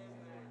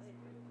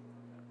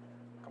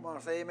 Come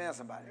on, say amen,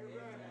 somebody.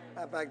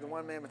 Matter of fact, the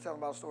one man was telling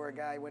about a story. A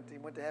guy went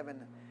to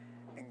heaven,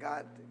 and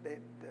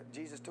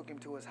Jesus took him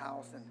to his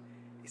house, and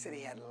he said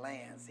he had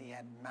lands, he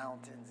had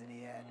mountains, and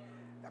he had,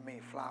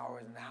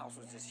 flowers, and the house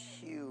was just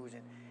huge,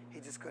 and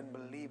he just couldn't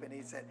believe it. And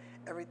he said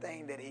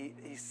everything that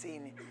he's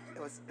seen,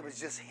 it was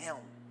just him.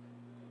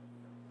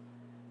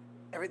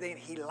 Everything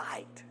he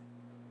liked.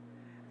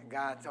 And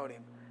God told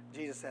him,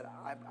 Jesus said,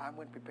 I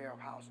went to prepare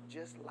a house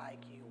just like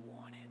you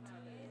want it.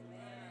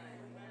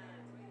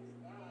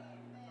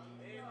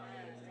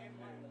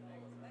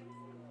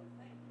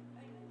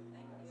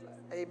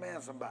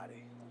 Amen,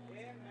 somebody.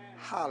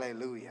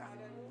 Hallelujah.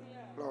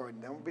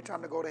 Lord, don't be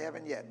trying to go to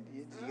heaven yet.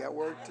 You got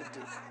work to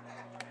do.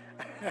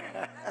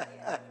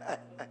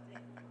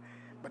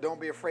 But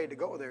don't be afraid to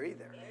go there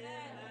either.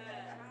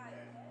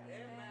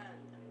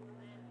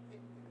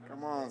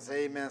 Come on,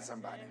 say amen,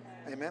 somebody.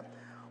 Amen.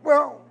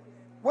 Well,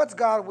 what is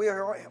God's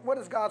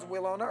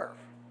will on earth?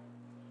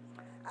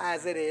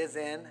 As it is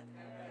in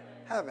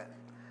heaven.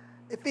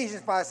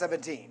 Ephesians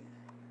 5:17.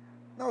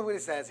 Notice what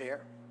it says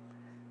here.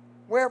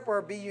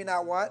 Wherefore be you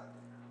not what?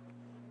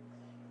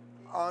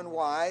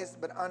 Unwise,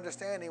 but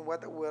understanding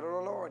what the will of the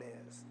Lord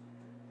is.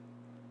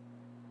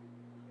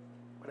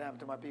 What happened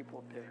to my people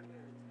up there?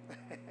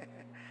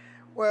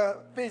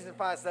 Well, Ephesians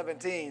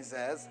 5:17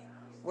 says,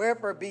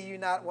 wherefore be you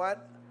not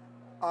what?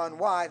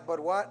 Unwise, but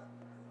what?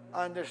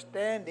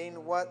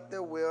 Understanding what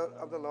the will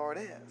of the Lord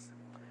is.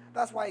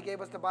 That's why he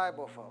gave us the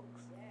Bible, folks.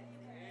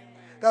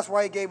 That's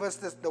why he gave us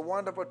the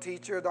wonderful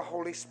teacher, the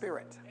Holy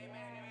Spirit.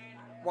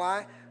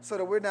 Why? So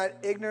that we're not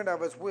ignorant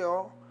of his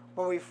will,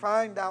 but we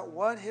find out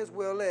what his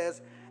will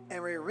is,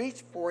 and we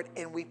reach for it,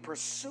 and we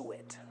pursue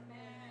it.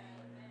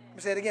 Let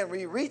me say it again.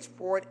 We reach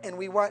for it, and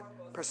we what?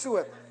 Pursue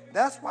it.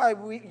 That's why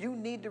you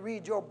need to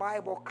read your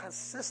Bible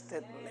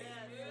consistently.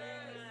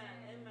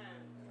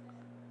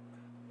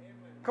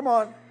 Come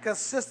on,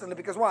 consistently.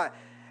 Because why?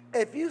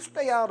 If you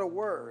stay out of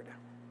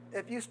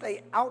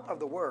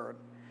the Word,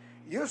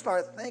 you'll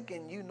start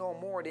thinking you know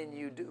more than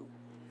you do.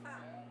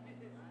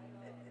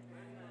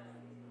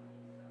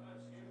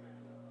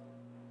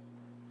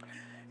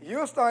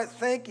 You'll start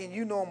thinking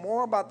you know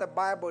more about the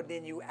Bible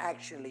than you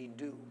actually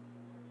do.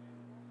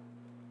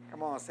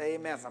 Come on, say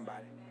amen,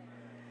 somebody.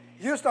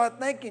 You'll start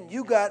thinking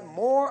you got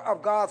more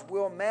of God's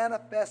will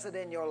manifested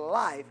in your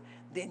life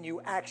than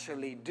you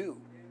actually do.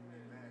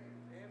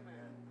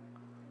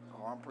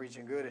 Oh, I'm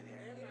preaching good in here.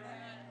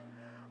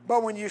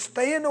 But when you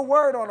stay in the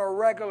Word on a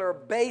regular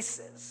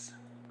basis,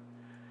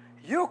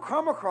 you'll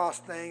come across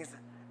things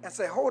and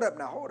say, hold up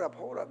now.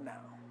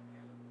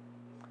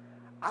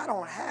 I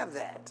don't have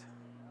that.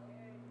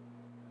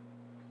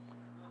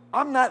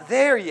 I'm not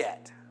there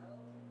yet.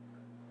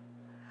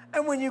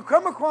 And when you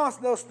come across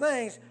those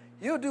things,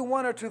 you'll do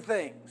one or two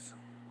things.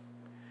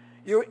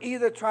 You'll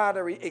either try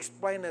to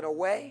explain it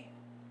away.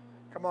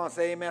 Come on,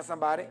 say amen,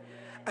 somebody.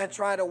 And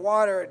try to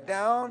water it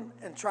down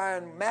and try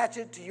and match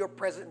it to your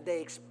present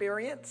day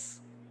experience.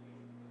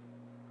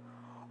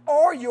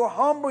 Or you'll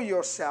humble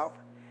yourself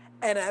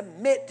and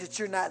admit that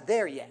you're not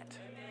there yet.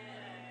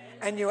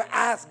 And you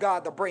ask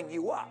God to bring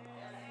you up.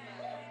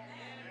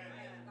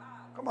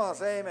 Come on,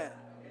 say amen.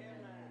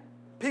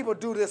 People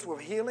do this with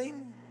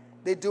healing.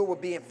 They do it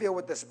with being filled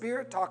with the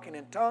Spirit, talking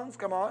in tongues.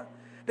 Come on.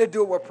 They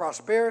do it with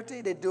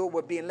prosperity. They do it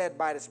with being led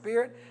by the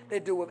Spirit. They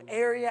do it with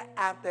area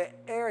after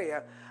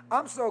area.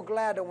 I'm so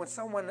glad that when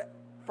someone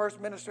first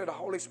ministered the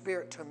Holy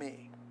Spirit to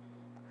me,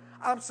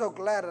 I'm so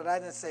glad that I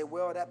didn't say,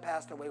 well, that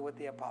passed away with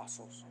the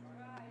apostles.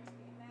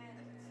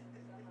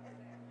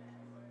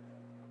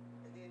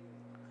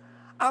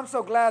 I'm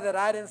so glad that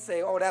I didn't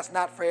say, oh, that's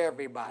not for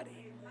everybody.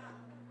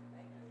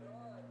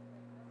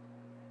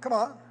 Come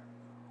on.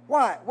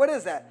 Why? What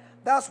is that?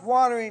 That's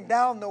watering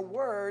down the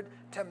Word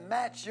to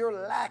match your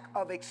lack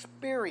of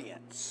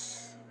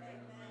experience.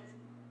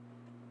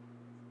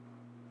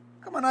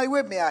 Come on, are you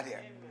with me out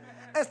here?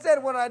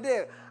 Instead, what I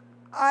did,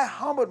 I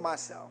humbled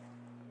myself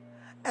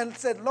and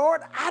said,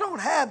 Lord, I don't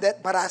have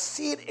that, but I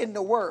see it in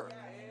the Word.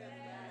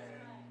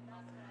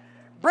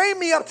 Bring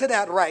me up to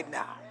that right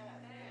now.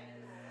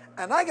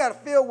 And I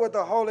got filled with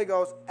the Holy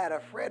Ghost at a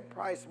Fred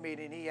Price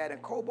meeting he had in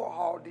Cobo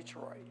Hall,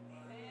 Detroit.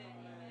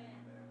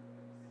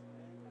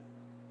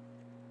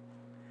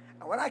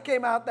 And when I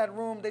came out that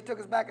room, they took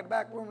us back in the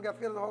back room and got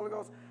filled with the Holy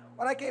Ghost.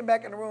 When I came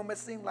back in the room, it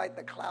seemed like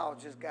the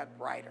clouds just got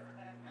brighter.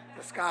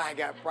 The sky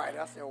got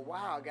brighter. I said,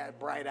 wow, it got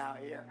bright out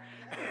here.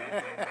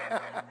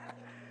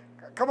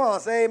 Come on,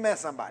 say amen,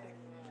 somebody.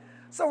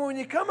 So when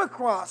you come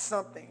across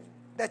something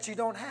that you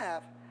don't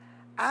have,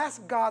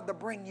 ask God to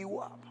bring you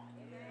up.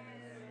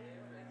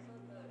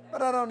 But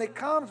that only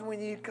comes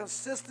when you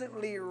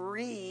consistently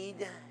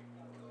read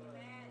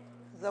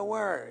the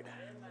Word.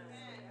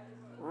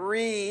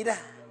 Read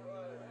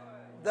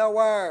the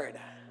Word.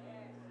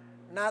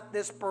 Not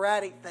this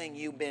sporadic thing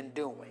you've been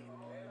doing.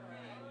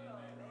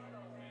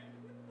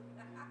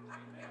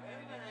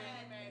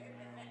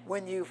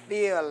 When you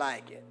feel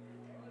like it.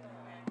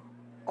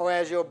 Or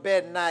as your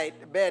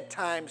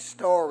bedtime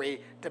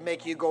story to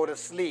make you go to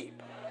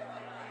sleep.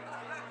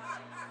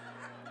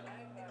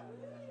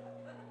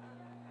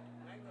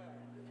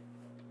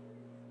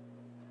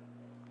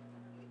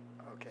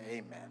 Okay,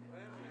 amen.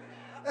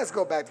 Let's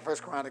go back to 1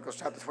 Chronicles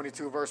chapter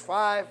 22, verse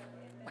 5.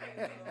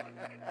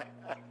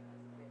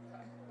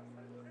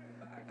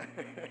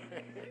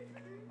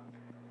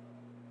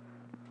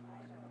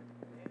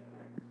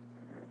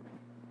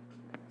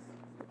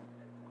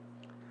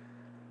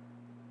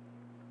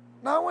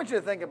 Now, I want you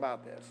to think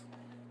about this.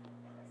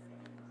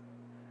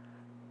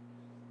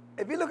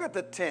 If you look at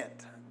the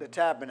tent, the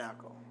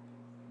tabernacle,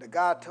 that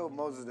God told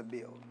Moses to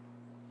build,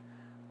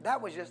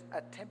 that was just a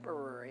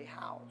temporary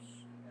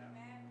house.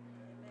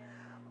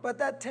 But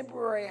that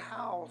temporary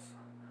house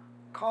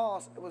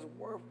it was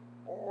worth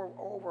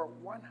over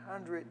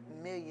 $100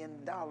 million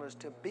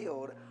to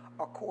build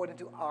according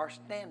to our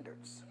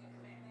standards.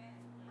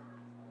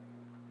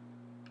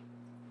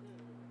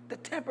 The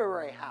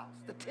temporary house,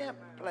 the tent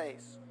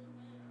place.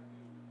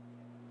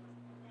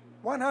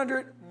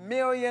 $100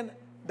 million.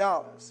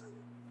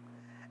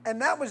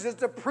 And that was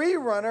just a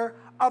pre-runner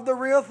of the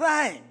real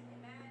thing.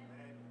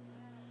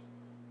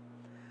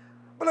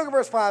 But look at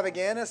verse 5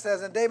 again. It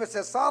says, and David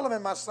says,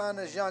 Solomon, my son,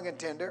 is young and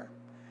tender,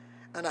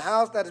 and the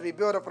house that is to be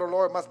built up for the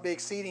Lord must be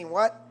exceeding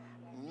what?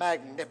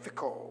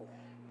 Magnifico,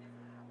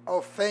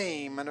 of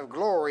fame and of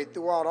glory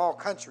throughout all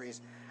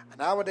countries.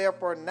 And I will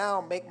therefore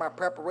now make my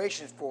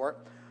preparations for it.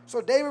 So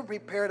David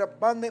prepared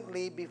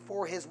abundantly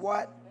before his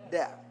what?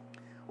 Death.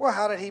 Well,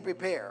 how did he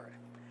prepare?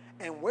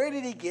 And where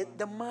did he get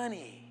the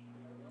money?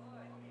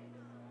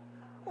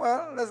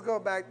 Well, let's go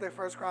back to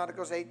 1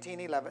 Chronicles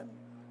 18:11.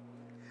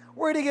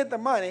 Where did he get the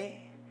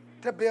money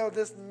to build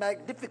this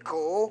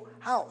magnifico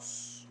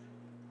house?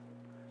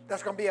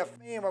 That's going to be a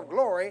fame of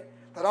glory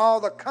that all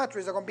the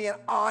countries are going to be in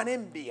awe and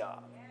envy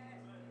of.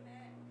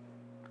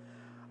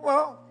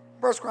 Well,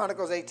 1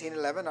 Chronicles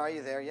 18:11, are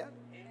you there yet?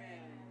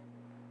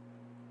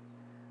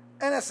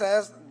 And it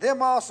says,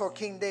 them also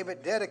King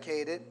David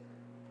dedicated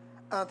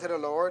unto the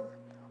Lord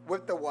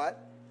with the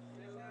what?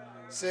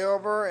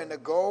 Silver and the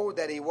gold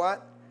that he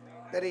what?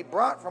 That he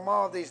brought from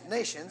all these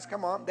nations.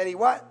 Come on. That he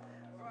what?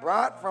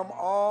 Brought from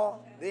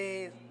all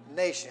these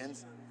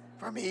nations.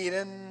 From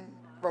Edom,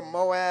 from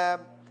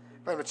Moab,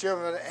 from the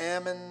children of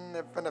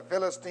Ammon, from the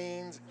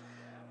Philistines,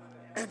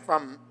 and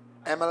from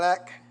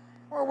Amalek.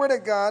 Well, where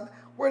did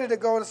the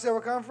gold and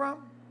silver come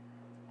from?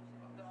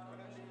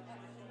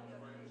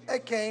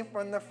 It came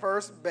from the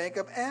first bank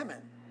of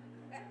Ammon,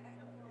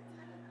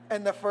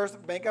 and the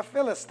first bank of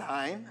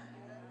Philistine,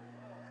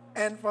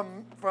 and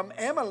from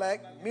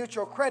Amalek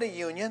Mutual Credit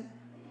Union,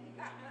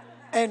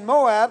 and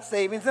Moab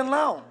Savings and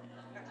Loan.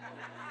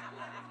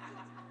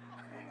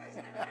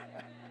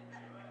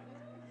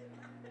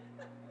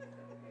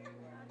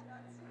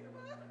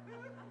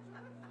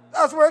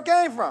 That's where it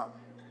came from.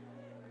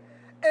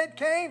 It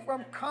came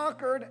from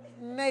conquered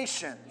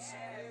nations.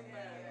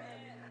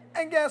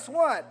 And guess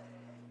what?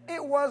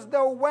 It was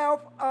the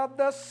wealth of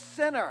the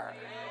sinner.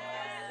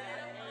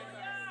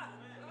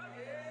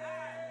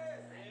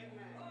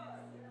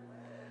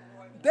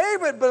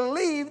 David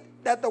believed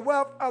that the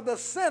wealth of the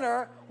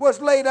sinner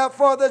was laid up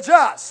for the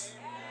just.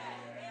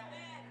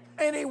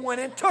 And he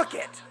went and took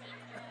it.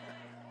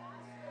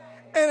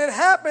 And it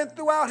happened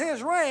throughout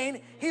his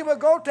reign. He would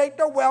go take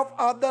the wealth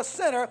of the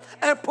sinner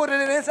and put it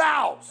in his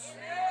house.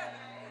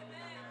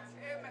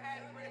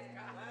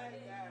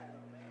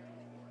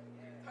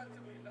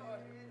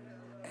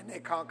 And they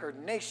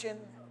conquered nation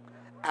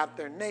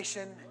after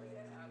nation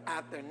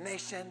after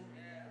nation.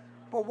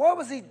 But what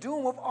was he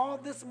doing with all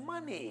this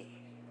money?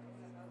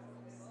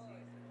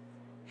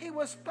 He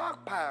was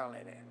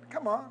stockpiling it.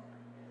 Come on.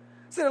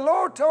 See, the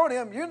Lord told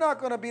him, you're not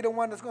going to be the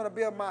one that's going to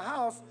build my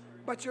house,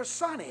 but your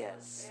son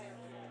is.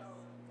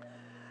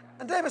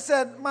 And David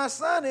said, my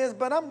son is,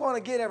 but I'm going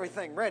to get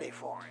everything ready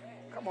for him.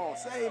 Come on,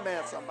 say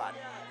amen, somebody.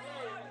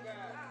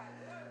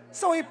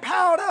 So he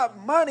piled up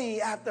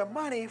money after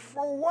money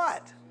for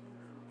what?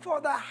 For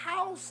the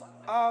house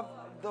of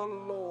the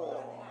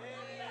Lord.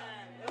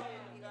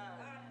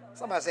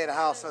 Somebody say the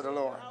house of the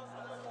Lord.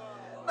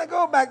 Now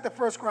go back to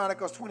 1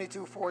 Chronicles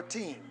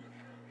 22:14.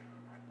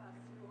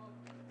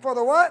 For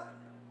the what?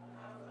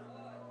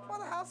 For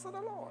the house of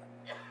the Lord.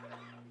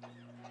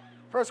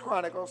 1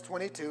 Chronicles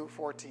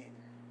 22:14.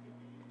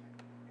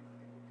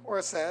 Where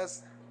it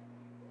says,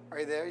 are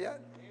you there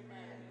yet?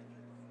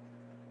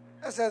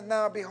 It says,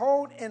 now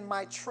behold, in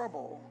my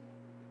trouble,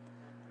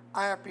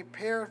 I have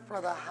prepared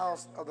for the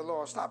house of the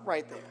Lord. Stop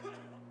right there.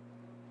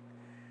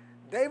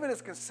 David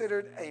is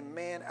considered a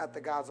man after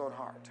God's own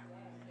heart.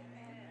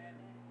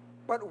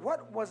 But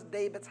what was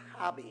David's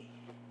hobby?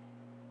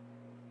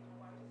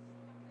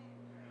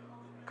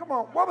 Come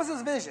on, what was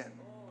his vision?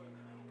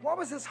 What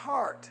was his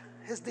heart,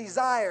 his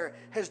desire,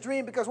 his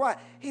dream? Because why?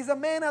 He's a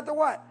man after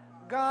what?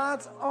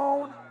 God's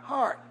own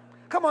heart.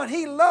 Come on,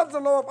 he loves the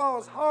Lord with all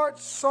his heart,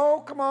 soul,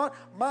 come on,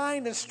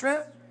 mind and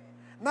strength.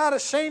 Not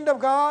ashamed of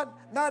God,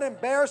 not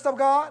embarrassed of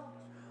God.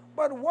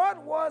 But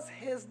what was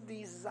his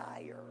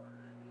desire?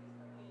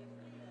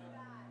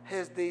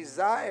 His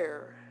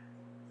desire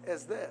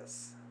is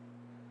this: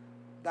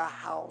 the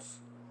house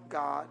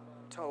God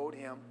told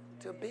him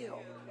to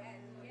build.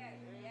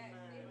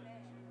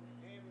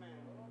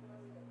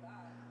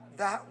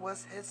 That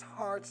was his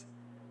heart's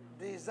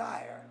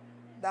desire.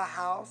 The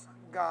house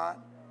God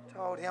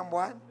told him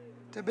what?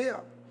 To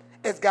build.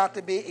 It's got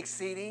to be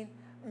exceeding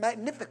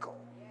magnifical,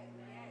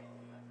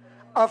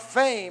 of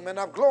fame and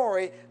of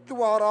glory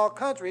throughout all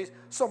countries.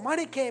 So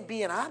money can't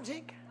be an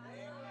object.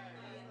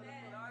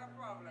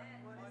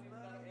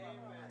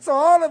 So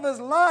all of his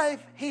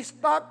life, he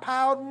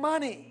stockpiled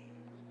money.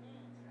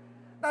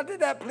 Now,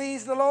 did that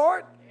please the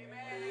Lord?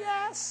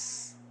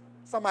 Yes.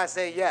 Somebody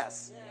say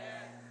yes.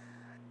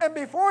 And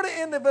before the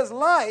end of his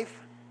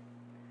life,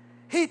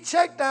 he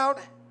checked out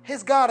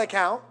his God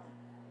account.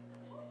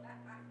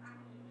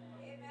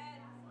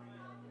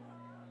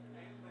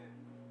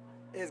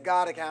 His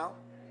God account.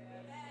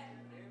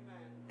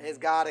 His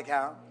God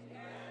account.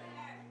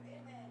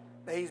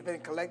 That he's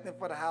been collecting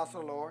for the house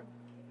of the Lord.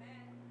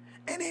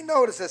 And he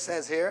noticed, it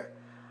says here,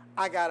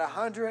 I got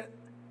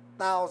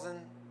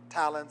 100,000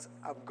 talents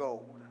of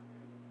gold,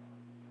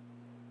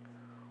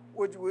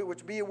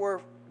 which be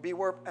worth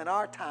in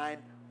our time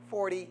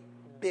 $40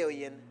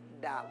 billion.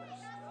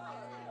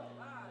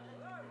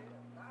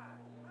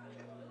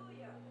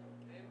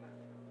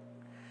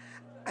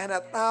 And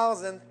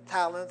 1,000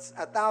 talents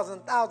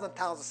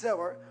of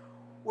silver,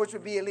 which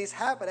would be at least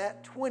half of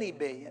that, 20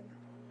 billion.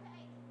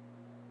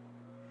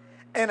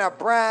 And of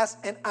brass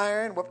and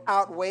iron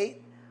without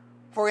weight,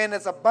 for in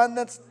its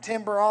abundance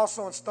timber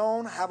also and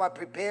stone have I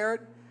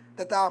prepared,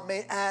 that thou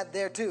may add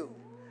thereto.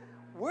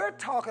 We're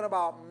talking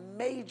about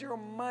major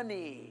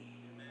money.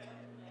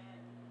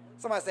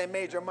 Somebody say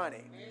major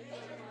money.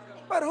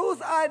 But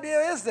whose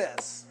idea is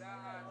this?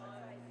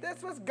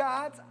 This was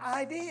God's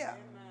idea.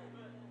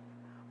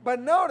 But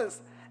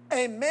notice,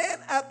 a man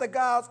after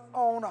God's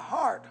own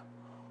heart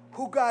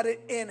who got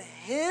it in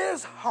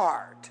his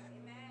heart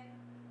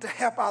to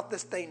help out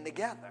this thing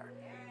together.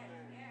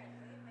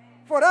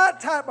 For that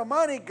type of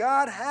money,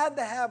 God had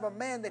to have a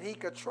man that he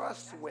could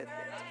trust with it,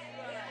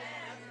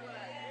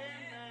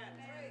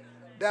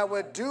 that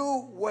would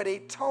do what he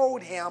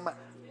told him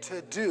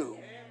to do.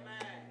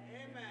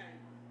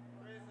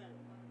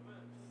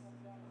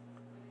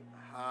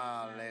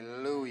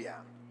 Hallelujah.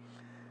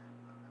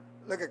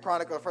 Look at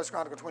 1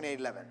 Chronicles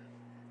 28:11.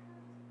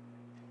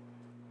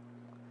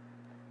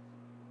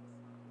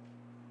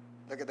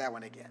 Look at that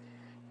one again.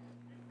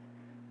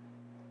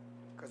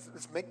 Because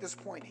let's make this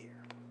point here.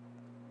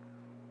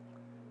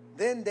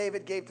 Then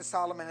David gave to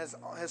Solomon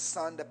his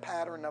son the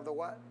pattern of the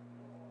what?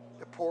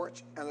 The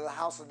porch and of the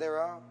houses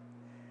thereof,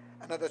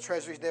 and of the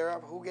treasuries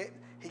thereof.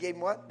 He gave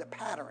him what? The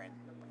pattern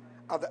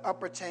of the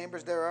upper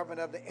chambers thereof, and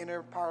of the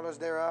inner parlors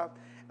thereof,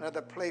 and of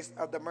the place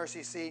of the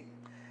mercy seat.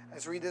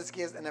 Let's read this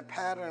again. And the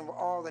pattern of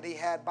all that he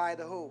had by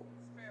the who?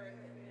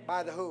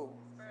 By the who?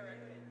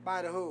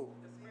 By the who?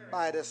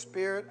 By the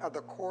spirit of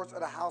the courts of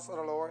the house of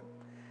the Lord,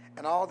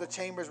 and all the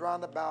chambers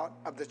round about,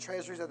 of the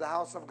treasuries of the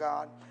house of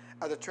God,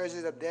 of the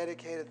treasuries of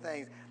dedicated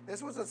things.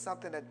 This wasn't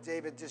something that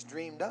David just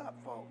dreamed up,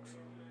 folks.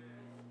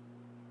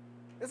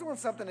 This wasn't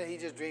something that he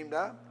just dreamed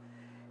up.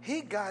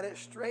 He got it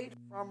straight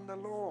from the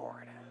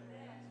Lord.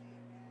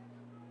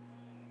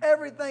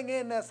 Everything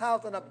in this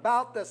house and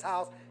about this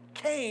house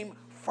came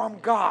from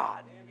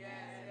God.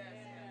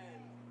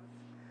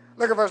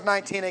 Look at verse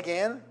 19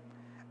 again.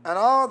 And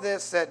all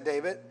this, said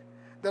David,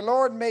 the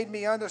Lord made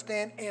me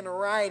understand in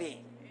writing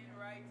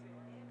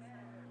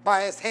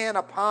by his hand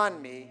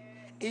upon me,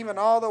 even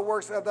all the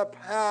works of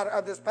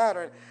this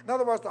pattern. In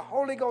other words, the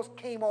Holy Ghost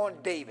came on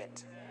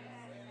David.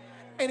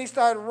 And he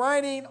started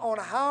writing on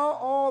how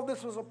all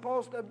this was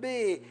supposed to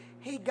be.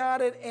 He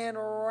got it in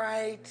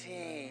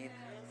writing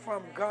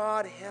from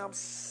God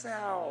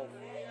himself.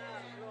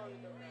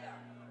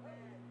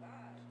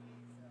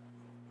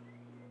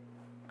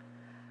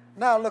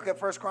 Now look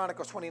at 1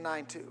 Chronicles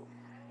 29:2.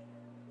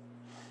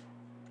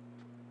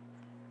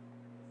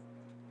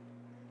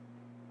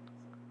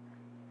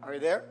 Are you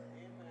there?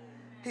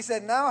 He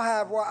said, now I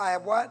have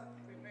what?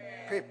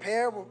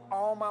 Prepared with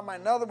all my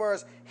mind. In other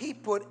words, he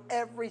put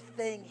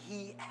everything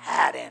he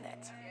had in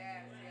it.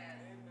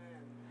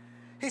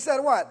 He said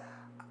what?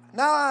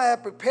 Now I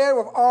have prepared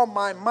with all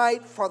my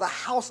might for the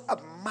house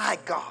of my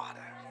God.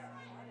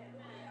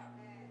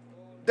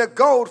 The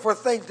gold for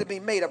things to be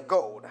made of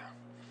gold,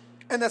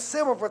 and the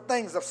silver for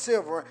things of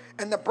silver,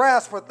 and the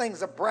brass for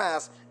things of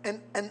brass,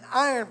 and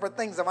iron for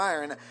things of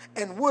iron,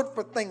 and wood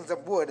for things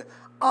of wood,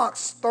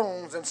 ox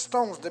stones and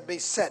stones to be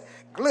set,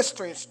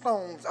 glistering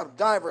stones of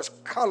divers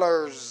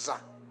colors,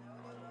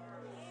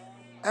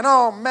 and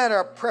all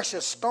manner of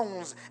precious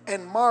stones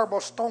and marble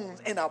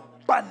stones in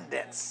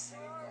abundance.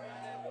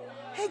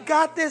 He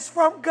got this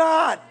from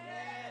God.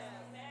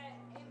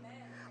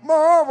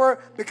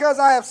 Moreover, because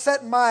I have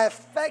set my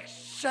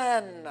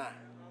affection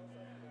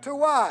to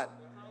what?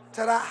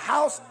 To the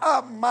house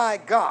of my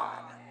God.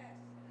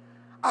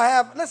 I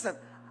have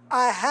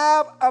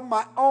of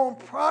my own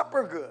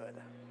proper good,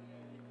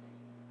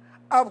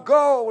 of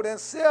gold and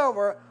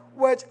silver,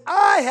 which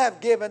I have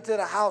given to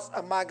the house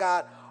of my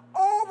God,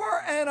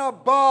 over and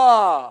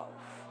above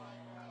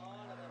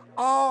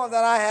all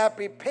that I have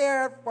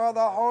prepared for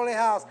the holy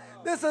house.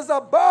 This is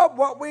above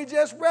what we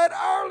just read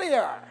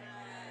earlier.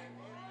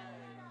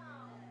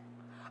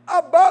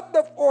 Above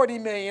the 40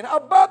 million,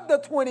 above the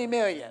 20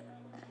 million.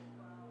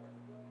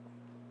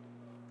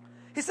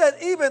 He said,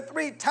 even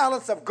 3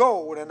 talents of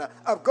gold, and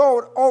of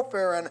gold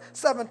Ophir, and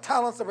 7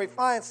 talents of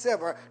refined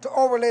silver to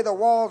overlay the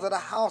walls of the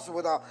house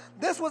withal.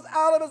 This was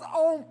out of his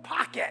own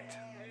pocket.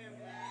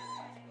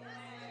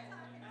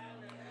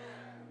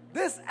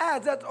 This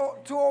adds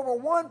up to over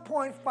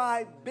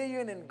 1.5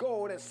 billion in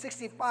gold and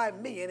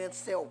 65 million in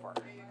silver,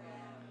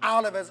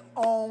 out of his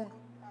own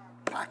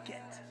pocket.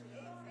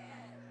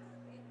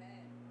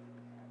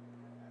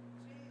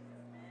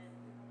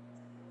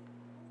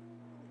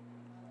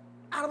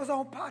 Out of his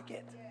own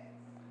pocket.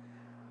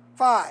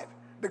 5,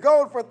 the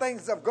gold for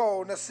things of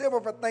gold, and the silver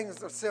for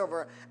things of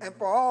silver, and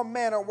for all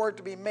manner of work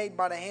to be made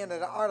by the hand of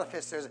the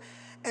artificers.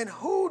 And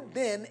who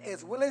then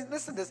is willing,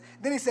 listen to this,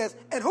 then he says,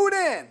 and who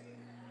then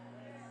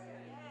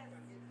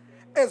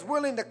is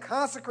willing to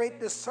consecrate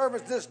this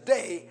service this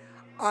day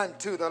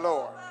unto the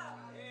Lord?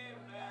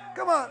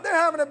 Come on, they're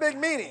having a big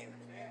meeting.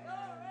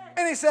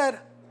 And he said,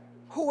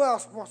 who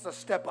else wants to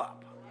step up?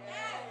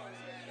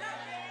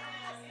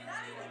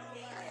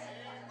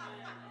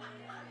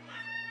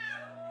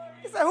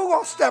 He said, who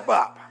gonna step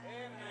up?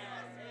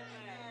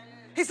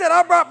 He said,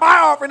 I brought my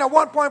offering of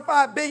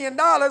 $1.5 billion.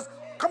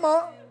 Come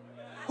on.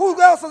 Who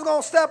else is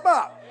gonna step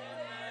up?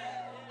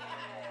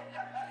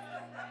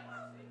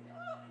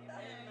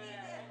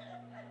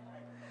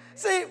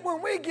 See,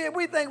 when we give,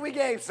 we think we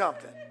gave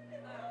something.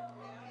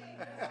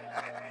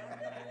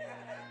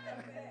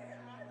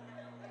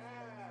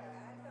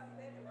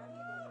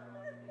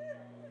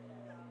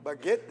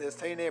 But get this,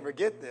 tell your neighbor,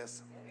 get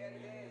this.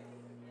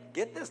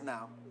 Get this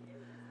now.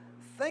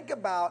 Think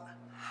about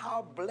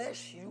how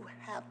blessed you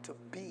have to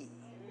be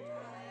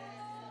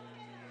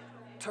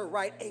to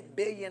write $1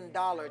 billion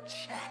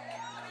check.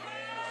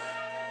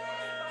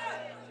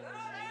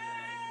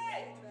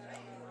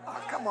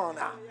 Oh, come on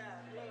now.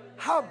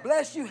 How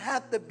blessed you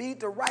have to be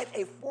to write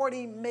a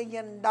 $40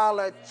 million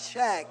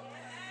check,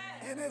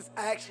 and it's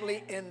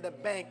actually in the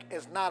bank.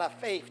 It's not a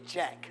faith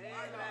check.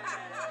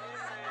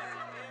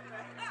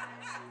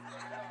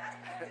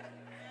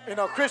 You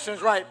know,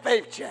 Christians write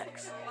faith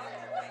checks.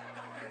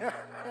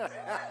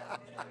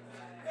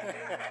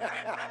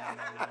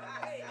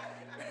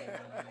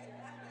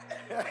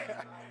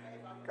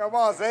 Come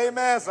on, say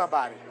amen,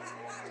 somebody.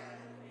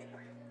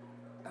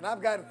 And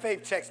I've gotten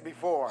faith checks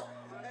before.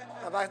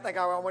 If I think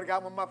I would have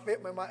got one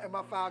in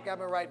my file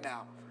cabinet right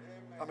now.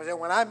 I'm going to say,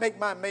 when I make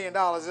my $1 million,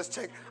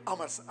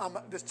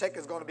 this check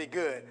is going to be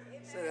good.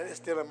 So it's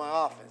still in my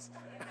office.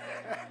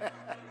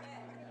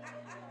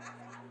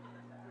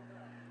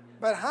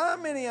 But how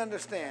many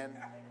understand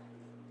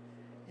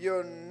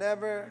you're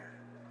never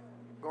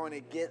going to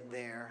get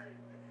there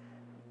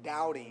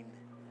doubting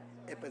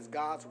if it's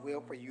God's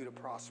will for you to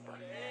prosper?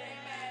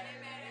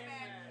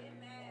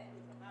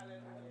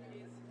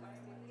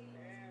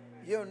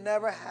 You'll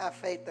never have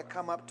faith to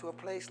come up to a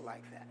place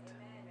like that.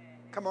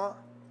 Come on.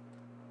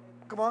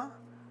 Come on.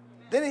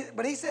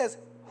 But he says,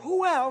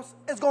 who else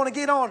is going to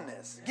get on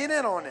this? Get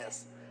in on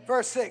this.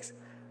 Verse 6.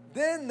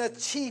 Then the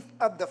chief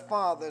of the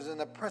fathers and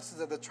the princes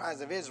of the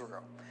tribes of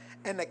Israel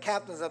and the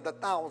captains of the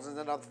thousands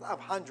and of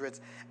hundreds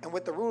and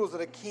with the rulers of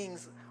the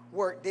king's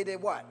work, they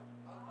did what?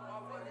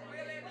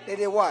 They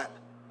did what?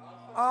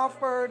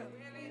 Offered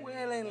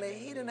willingly.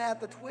 He didn't have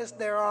to twist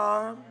their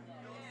arm.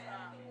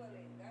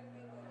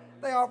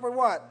 They offered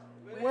what?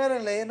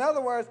 Willingly. In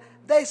other words,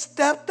 they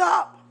stepped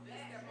up.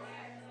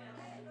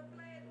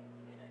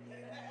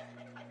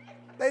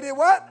 They did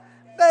what?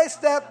 They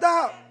stepped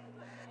up.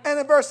 And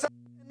in verse 7,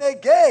 they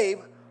gave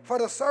for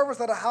the service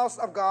of the house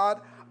of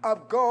God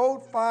of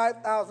gold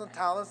 5,000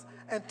 talents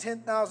and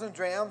 10,000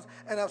 drams,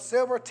 and of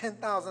silver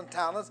 10,000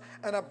 talents,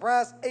 and of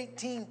brass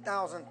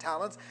 18,000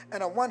 talents,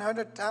 and of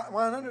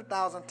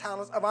 100,000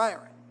 talents of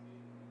iron.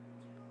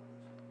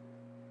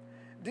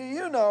 Do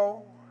you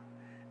know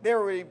there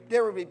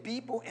will be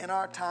people in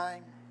our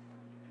time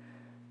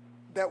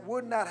that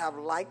would not have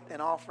liked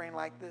an offering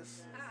like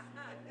this?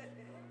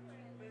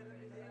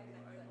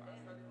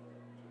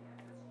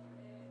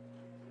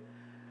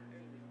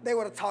 They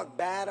would have talked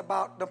bad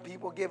about the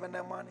people giving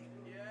their money.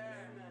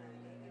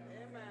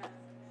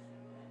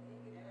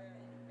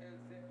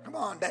 Come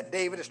on, that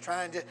David is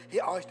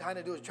all he's trying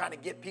to do is trying to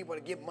get people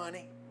to give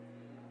money.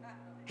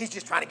 He's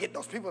just trying to get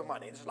those people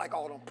money. It's like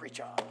all them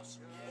preachers.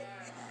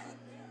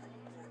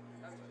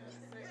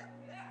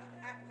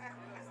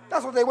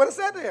 That's what they would have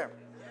said to him.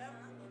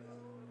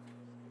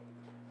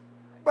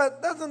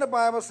 But doesn't the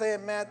Bible say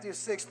in Matthew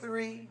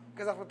 6:3?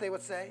 Because that's what they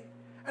would say.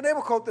 And they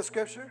would quote the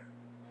scripture.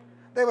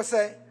 They would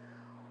say,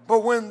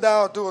 but when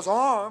thou doest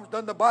alms,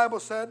 then the Bible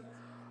said,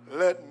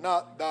 let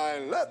not thy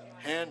left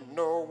hand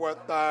know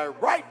what thy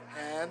right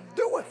hand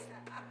doeth.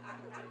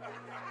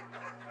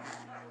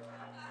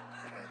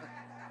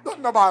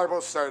 Doesn't the Bible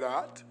say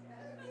that?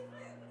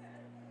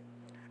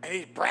 And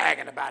he's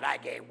bragging about, I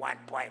gave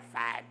 $1.5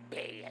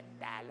 billion.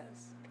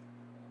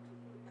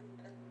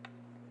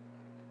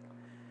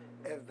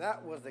 If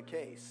that was the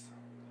case,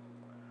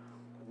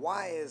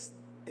 why is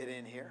it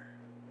in here?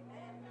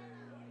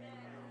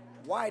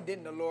 Why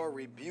didn't the Lord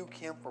rebuke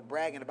him for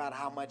bragging about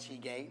how much he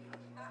gave?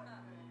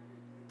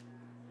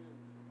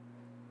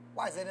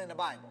 Why is it in the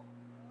Bible?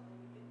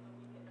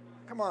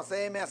 Come on,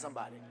 say amen,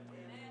 somebody.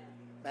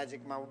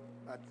 Magic, my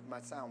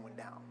sound went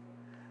down.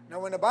 Now,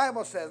 when the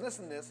Bible says,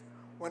 listen to this,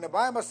 when the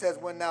Bible says,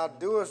 when thou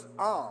doest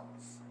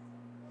alms,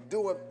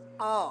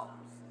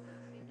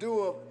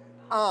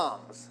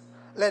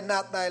 let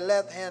not thy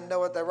left hand know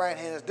what thy right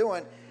hand is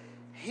doing,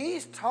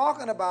 he's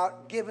talking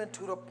about giving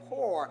to the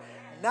poor,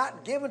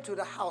 not given to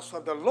the house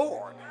of the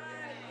Lord.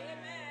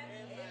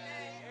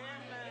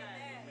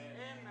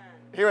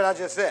 Hear what I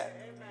just said?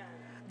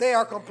 They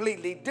are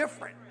completely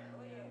different.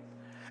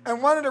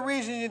 And one of the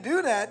reasons you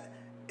do that,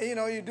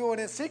 you do it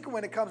in secret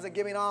when it comes to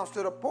giving alms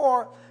to the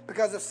poor,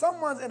 because if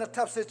someone's in a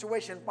tough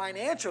situation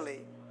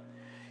financially,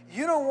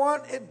 you don't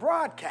want it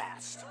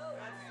broadcast.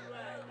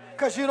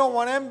 Because you don't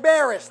want to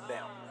embarrass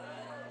them.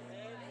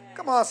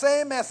 Come on,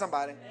 say amen,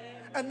 somebody.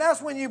 And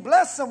that's when you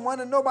bless someone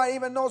and nobody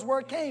even knows where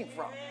it came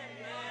from.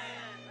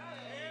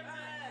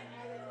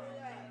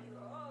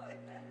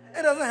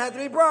 It doesn't have to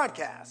be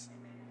broadcast.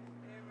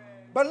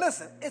 But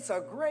listen, it's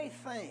a great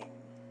thing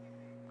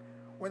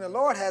when the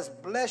Lord has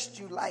blessed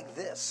you like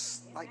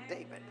this, like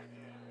David.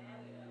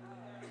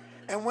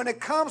 And when it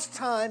comes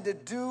time to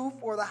do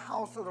for the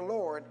house of the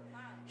Lord,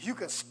 you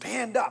can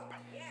stand up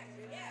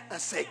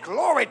and say,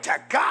 glory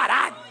to God,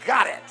 I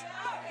got it.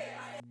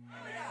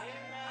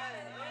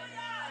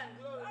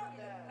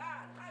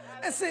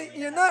 And see,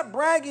 you're not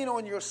bragging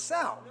on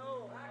yourself.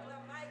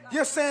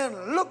 You're saying,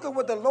 look at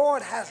what the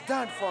Lord has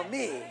done for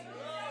me.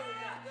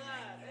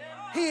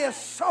 He is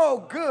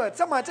so good.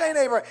 Somebody tell your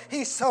neighbor,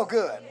 he's so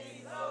good.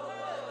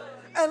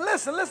 And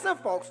listen,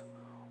 folks.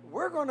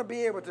 We're going to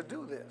be able to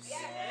do this.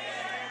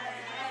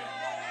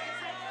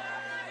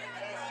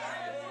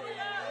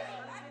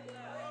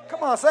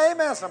 Come on, say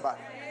amen,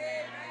 somebody.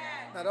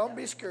 Now, don't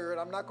be scared.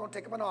 I'm not going to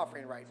take up an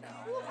offering right now.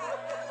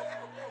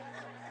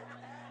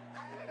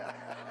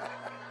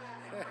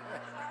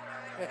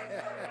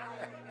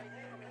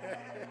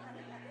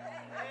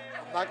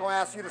 I'm not going to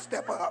ask you to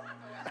step up.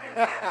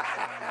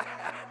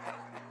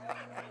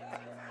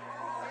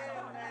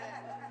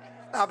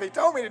 Now, if he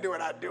told me to do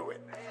it, I'd do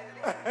it.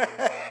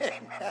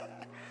 Amen.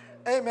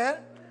 Amen.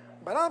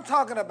 But I'm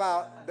talking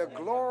about the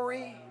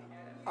glory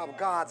of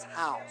God's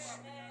house.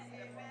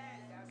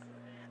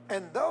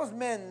 And those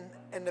men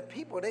and the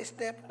people, they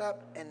stepped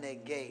up and they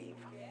gave.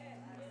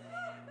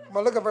 I'm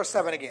going to look at verse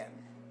 7 again.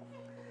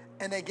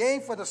 And they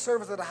gave for the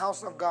service of the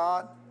house of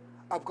God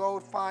of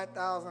gold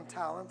 5,000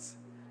 talents.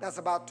 That's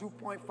about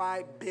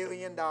 $2.5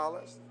 billion.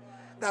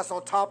 That's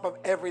on top of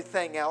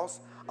everything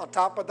else. On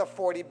top of the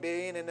 40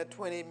 billion and the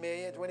 20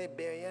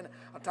 billion.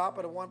 On top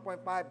of the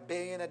 1.5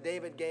 billion that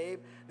David gave.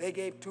 They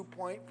gave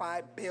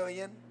 2.5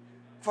 billion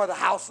for the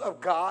house of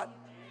God.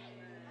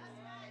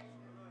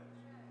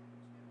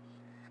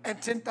 And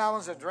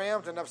 10,000 of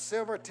drams and of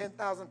silver,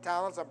 10,000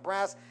 talents of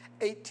brass,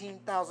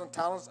 18,000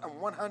 talents,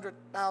 and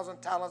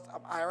 100,000 talents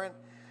of iron.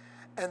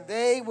 And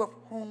they with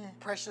whom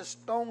precious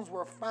stones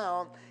were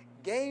found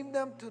gave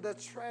them to the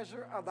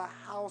treasure of the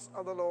house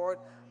of the Lord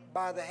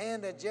by the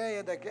hand of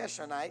Jeiel the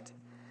Gershonite.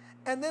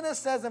 And then it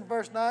says in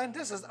verse 9,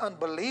 this is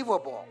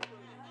unbelievable.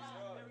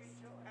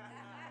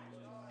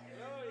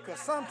 Because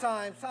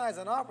sometimes tithes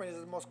and offerings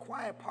is the most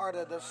quiet part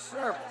of the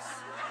service.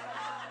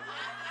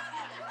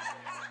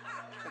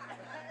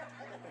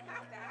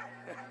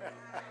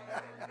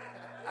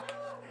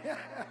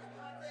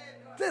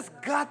 This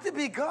got to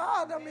be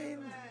God. I mean,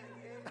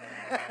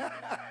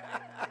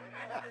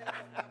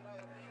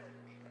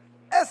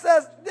 it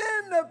says,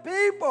 then the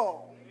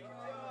people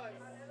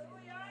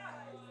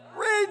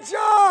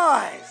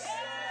rejoice.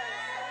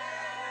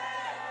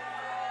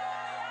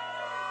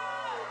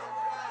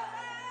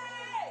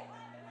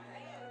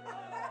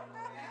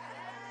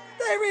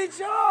 They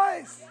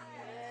rejoice.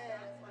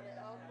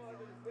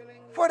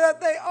 For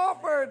that they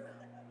offered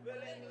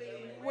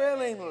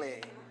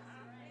willingly.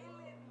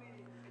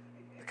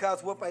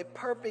 Because with a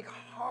perfect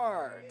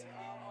heart,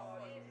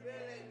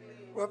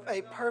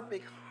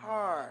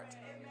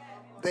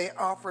 they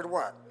offered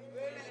what?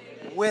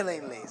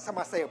 Willingly.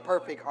 Somebody say a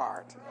perfect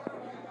heart.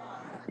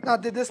 Now,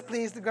 did this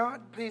please the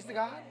God? Please the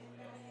God?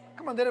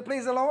 Come on, did it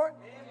please the Lord?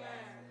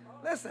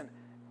 Listen,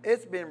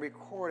 it's been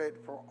recorded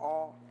for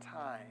all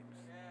times.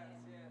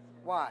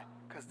 Why?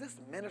 Because this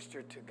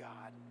ministered to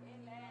God.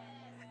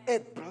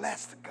 It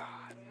blessed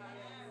God.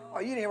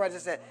 Oh, you didn't hear what I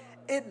just said.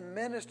 It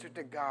ministered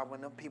to God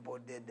when them people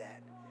did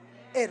that.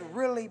 It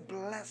really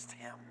blessed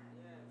him.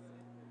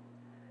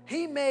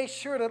 He made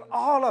sure that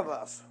all of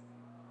us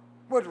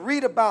would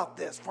read about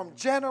this from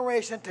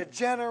generation to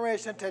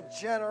generation to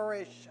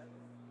generation.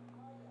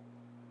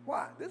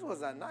 Why? This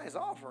was a nice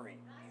offering.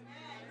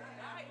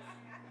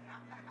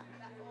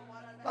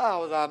 That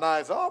was a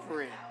nice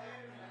offering.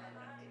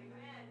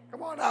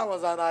 Come on, that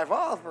was a nice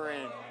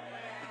offering.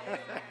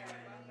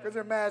 Could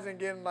you imagine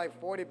getting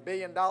like $40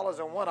 billion in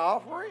one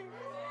offering?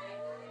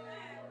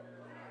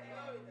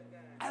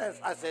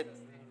 I said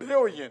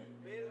billion.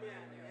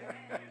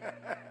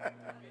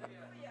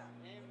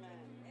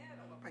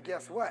 But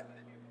guess what?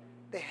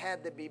 They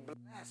had to be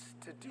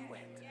blessed to do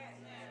it.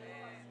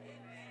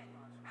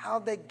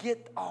 How'd they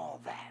get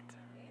all that?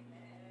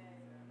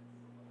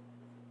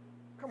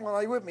 Come on,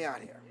 are you with me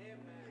out here?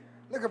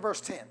 Look at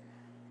verse 10.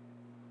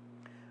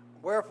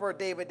 Wherefore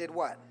David did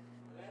what?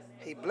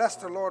 He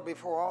blessed the Lord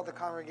before all the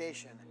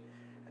congregation.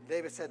 And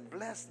David said,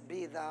 blessed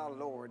be thou,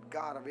 Lord,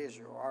 God of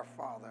Israel, our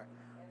Father,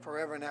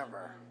 forever and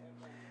ever.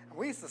 And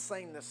we used to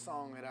sing this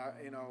song at our,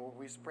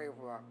 we used to pray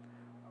for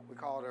we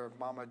called her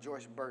Mama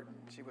Joyce Burton.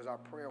 She was our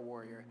prayer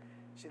warrior.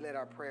 She led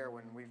our prayer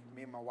when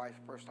me and my wife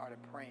first started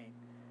praying.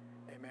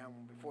 Amen.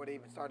 Before they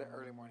even started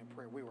early morning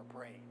prayer, we were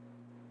praying.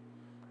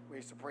 We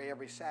used to pray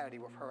every Saturday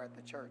with her at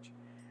the church.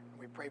 And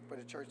we prayed for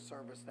the church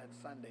service that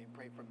Sunday and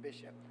prayed for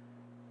Bishop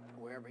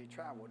wherever he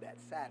traveled that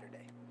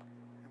Saturday.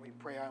 And we'd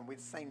pray and we'd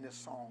sing this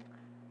song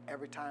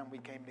every time we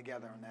came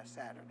together on that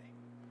Saturday.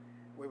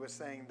 We would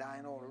sing,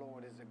 thine, O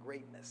Lord, is the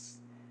greatness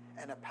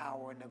and the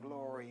power and the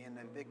glory and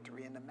the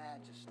victory and the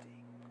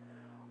majesty.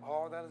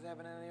 All that is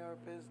heaven and the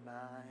earth is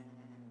thine.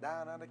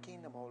 Thine are the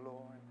kingdom, O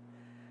Lord.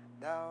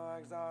 Thou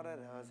art exalted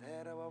as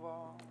head above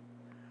all.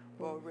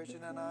 Both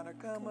riches and honor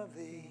come of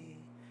thee,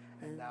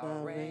 and thou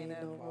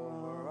reignest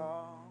over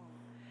all.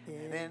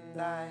 And in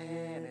thy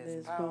hand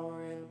is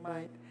power and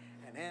might,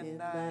 and in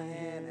thy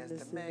hand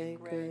is to make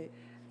great,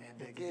 and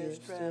to give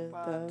strength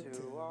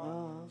unto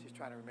all. She's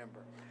trying to remember.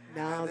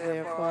 Now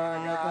therefore,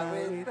 God,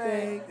 we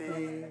thank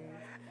thee,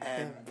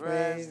 and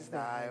praise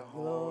thy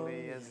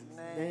holiest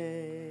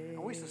name.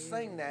 And we used to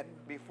sing that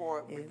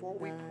before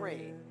we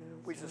prayed.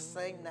 We used to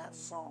sing that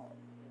song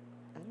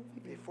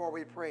before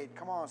we prayed.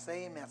 Come on,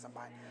 say amen,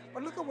 somebody.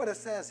 But look at what it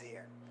says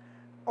here.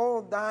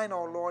 Oh, thine,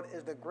 O Lord,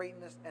 is the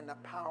greatness and the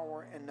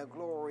power and the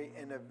glory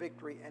and the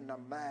victory and the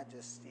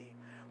majesty.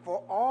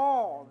 For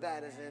all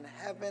that is in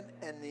heaven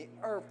and the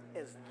earth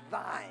is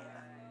thine.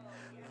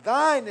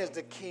 Thine is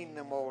the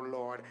kingdom, O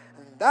Lord,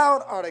 and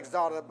thou art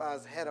exalted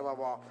as head above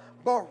all.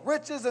 But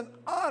riches and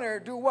honor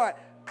do what?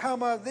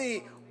 Come of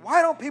thee.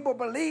 Why don't people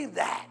believe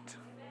that?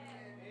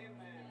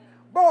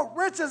 Both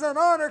riches and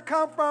honor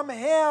come from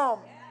him.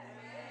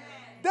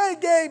 They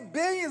gave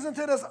billions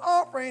into this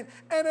offering,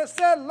 and it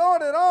said,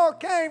 Lord, it all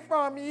came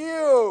from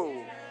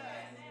you.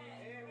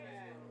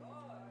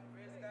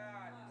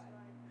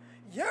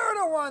 You're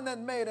the one that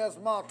made us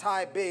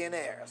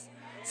multi-billionaires.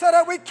 so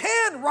that we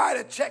can write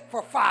a check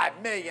for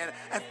 5 million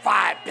and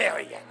 5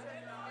 billion.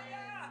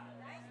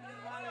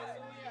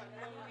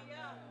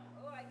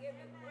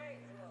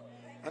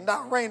 And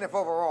thou reigneth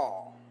over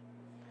all.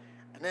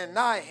 And in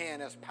thy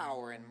hand is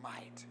power and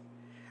might.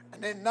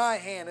 And in thy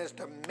hand is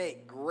to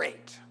make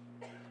great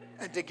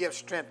and to give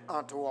strength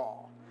unto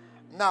all.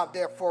 Now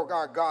therefore,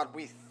 our God,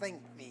 we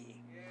thank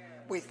thee.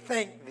 We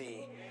thank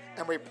thee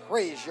and we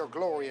praise your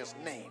glorious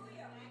name.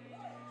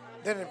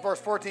 Then in verse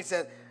 14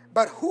 says,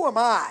 but who am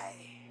I?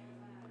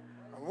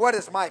 And what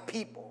is my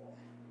people?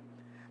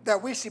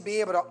 That we should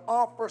be able to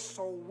offer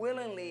so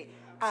willingly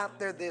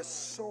after this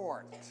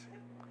sort.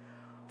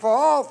 For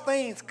all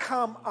things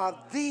come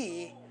of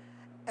thee,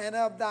 and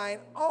of thine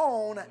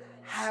own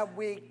have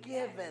we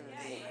given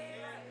thee.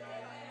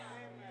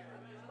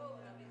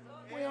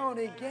 We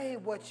only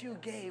gave what you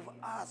gave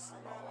us,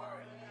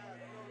 Lord.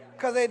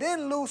 Because they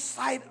didn't lose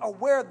sight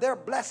of where their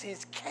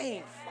blessings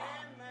came from.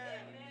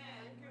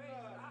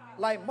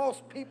 Like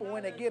most people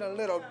when they get a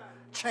little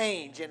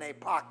change in their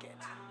pocket.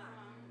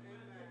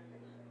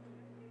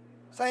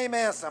 Say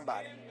amen,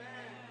 somebody.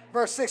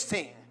 Verse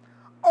 16.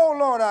 O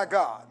Lord our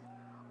God,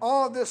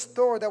 all this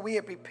store that we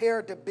have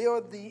prepared to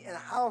build thee in the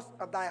house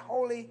of thy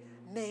holy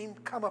name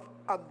cometh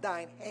of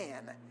thine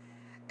hand,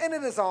 and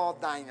it is all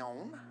thine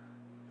own.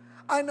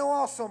 I know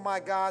also, my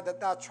God,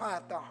 that thou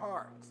triest the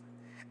hearts,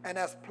 and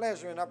hast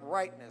pleasure in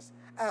uprightness.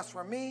 As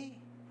for me,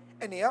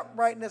 in the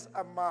uprightness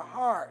of my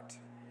heart,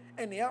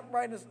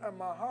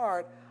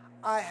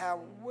 I have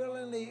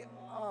willingly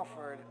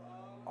offered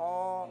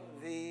all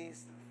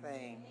these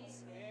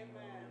things.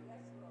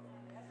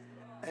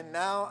 And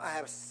now I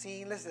have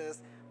seen, listen to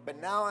this, but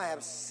now I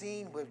have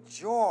seen with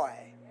joy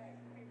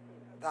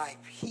thy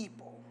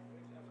people,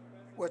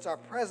 which are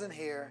present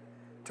here,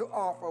 to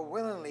offer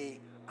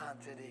willingly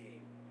unto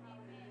thee.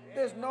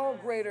 There's no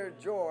greater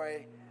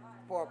joy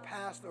for a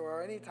pastor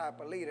or any type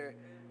of leader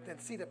than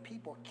see the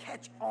people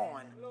catch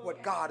on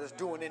what God is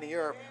doing in the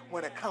earth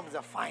when it comes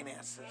to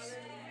finances.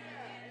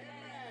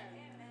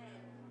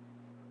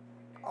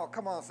 Oh,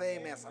 come on, say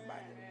amen, somebody.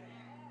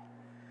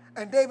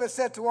 And David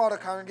said to all the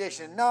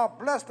congregation, now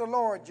bless the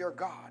Lord your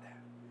God.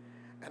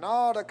 And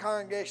all the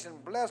congregation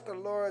blessed the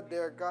Lord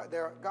their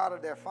God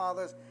of their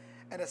fathers.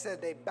 And it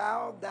said they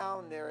bowed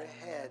down their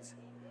heads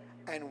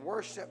and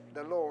worshiped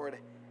the Lord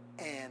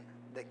and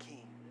the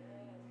King.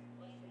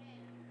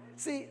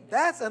 See,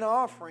 that's an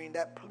offering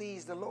that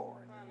pleased the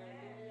Lord.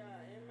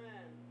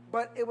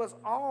 But it was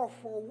all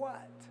for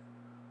what?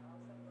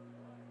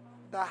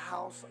 The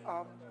house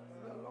of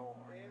the Lord.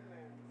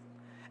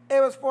 It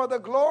was for the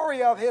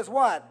glory of his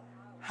what?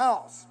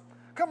 House.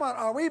 Come on,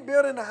 are we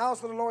building the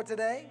house of the Lord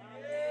today?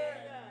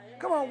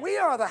 Come on, we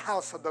are the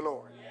house of the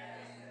Lord.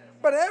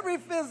 But every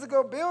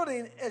physical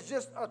building is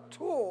just a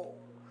tool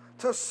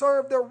to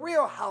serve the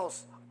real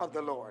house of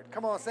the Lord.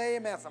 Come on, say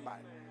amen,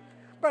 somebody.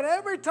 But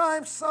every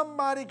time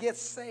somebody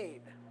gets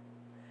saved,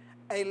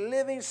 a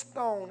living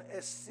stone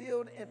is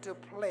sealed into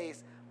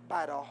place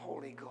by the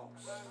Holy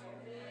Ghost.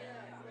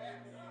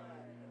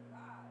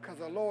 Because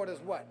the Lord is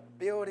what?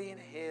 Building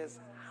his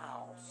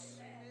house.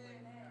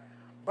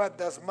 But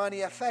does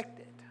money affect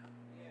it?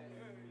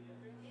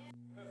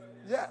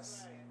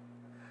 Yes.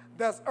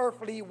 Does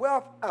earthly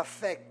wealth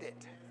affect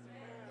it?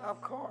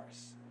 Of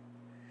course.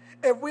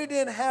 If we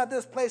didn't have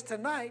this place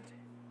tonight,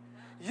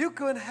 you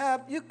couldn't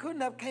have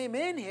came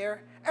in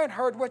here and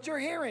heard what you're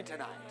hearing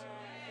tonight.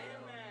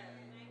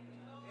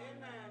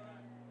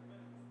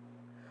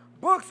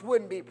 Books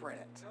wouldn't be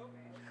printed.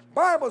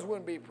 Bibles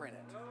wouldn't be printed.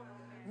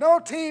 No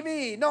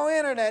TV, no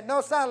internet,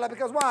 no satellite.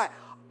 Because why?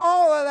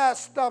 All of that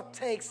stuff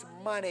takes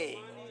money.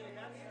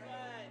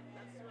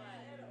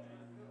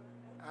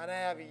 I don't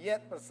have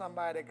yet for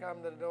somebody to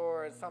come to the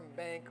door at some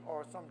bank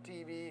or some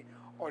TV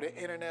or the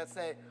internet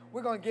say,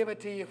 we're going to give it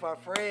to you for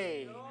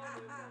free.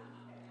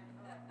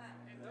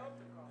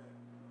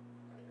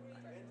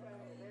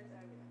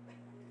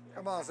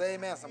 Come on, say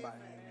amen, somebody.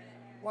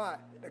 Why?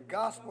 The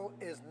gospel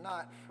is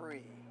not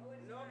free.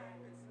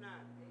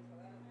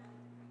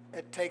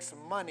 It takes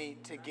money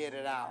to get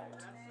it out.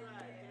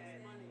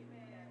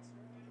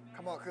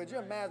 Come on, could you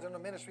imagine the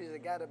ministries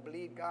that got to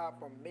believe God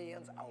for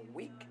millions a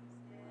week?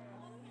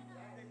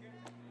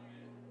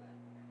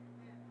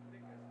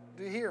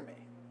 Do you hear me?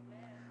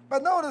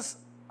 But notice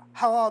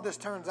how all this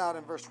turns out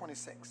in verse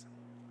 26.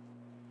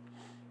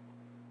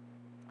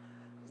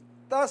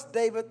 Thus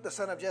David, the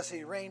son of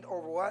Jesse, reigned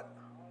over what?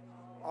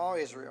 All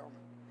Israel.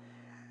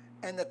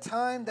 And the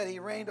time that he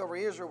reigned over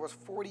Israel was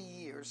 40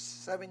 years.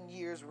 7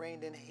 years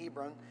reigned in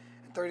Hebron,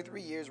 and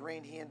 33 years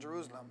reigned he in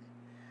Jerusalem.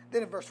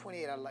 Then in verse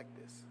 28, I like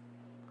this.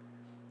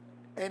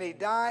 And he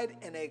died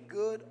in a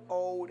good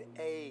old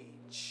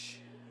age,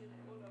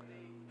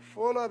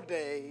 full of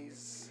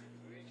days.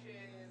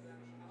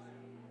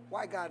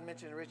 Why God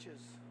mentioned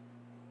riches?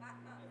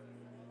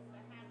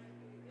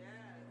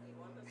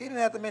 He didn't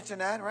have to mention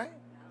that, right?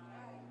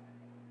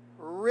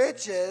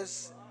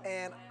 Riches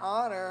and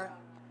honor,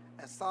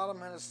 and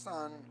Solomon his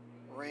son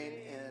reigned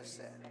in his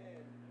stead.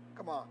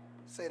 Come on,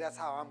 say that's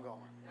how I'm going.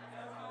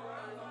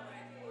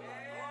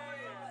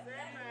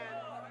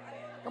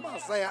 Come on,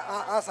 say,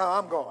 that's how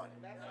I'm going.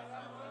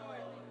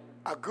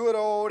 A good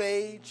old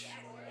age,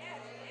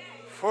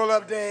 full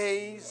of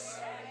days,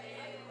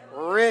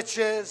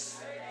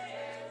 riches,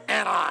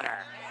 and honor.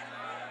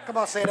 Come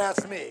on, say,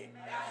 that's me.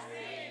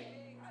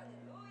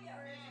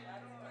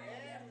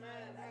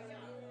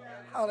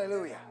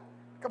 Hallelujah.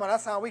 Come on,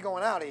 that's how we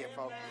going out of here,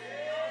 folks.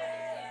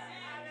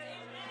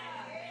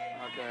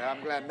 Okay,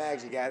 I'm glad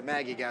Maggie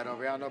got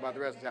over here. I don't know about the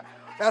rest of y'all.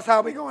 That's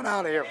how we going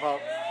out of here,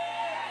 folks.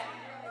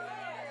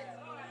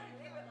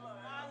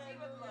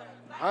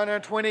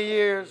 120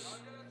 years,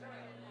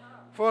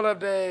 full of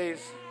days,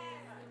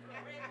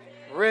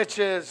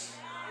 riches,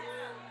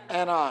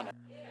 and honor.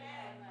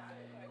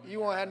 You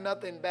won't have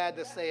nothing bad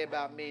to say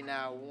about me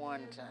now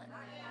one time.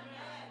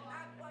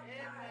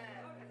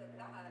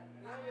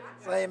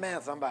 Say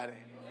amen, somebody.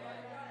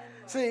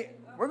 See,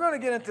 we're going to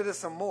get into this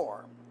some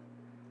more.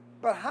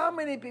 But how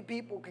many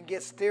people can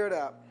get stirred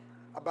up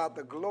about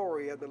the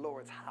glory of the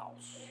Lord's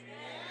house?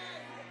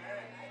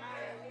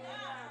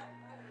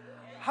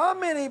 How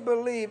many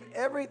believe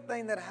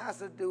everything that has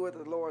to do with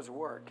the Lord's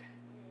work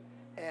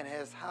and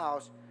his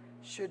house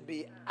should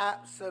be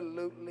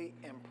absolutely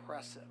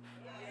impressive?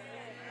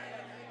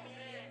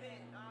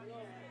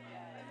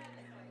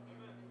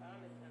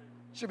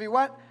 Should be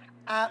what?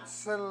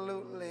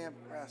 Absolutely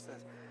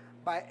impressive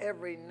by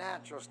every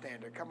natural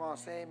standard. Come on,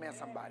 say amen,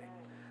 somebody.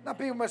 Now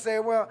people must say,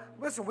 well,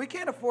 listen, we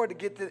can't afford to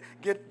get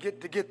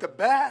the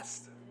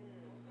best.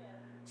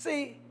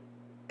 See,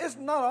 it's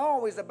not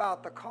always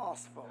about the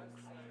cost, folks.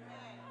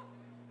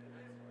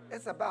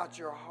 It's about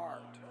your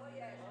heart.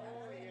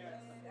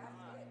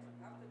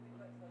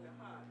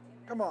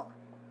 Come on.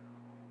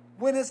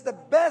 When it's the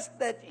best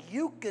that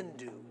you can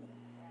do.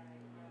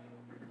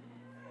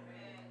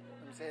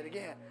 Let me say it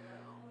again.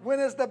 When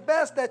it's the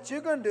best that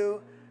you can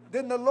do,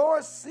 then the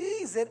Lord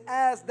sees it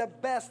as the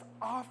best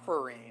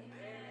offering.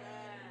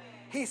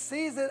 He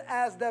sees it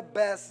as the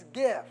best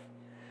gift.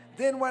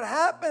 Then what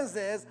happens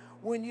is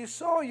when you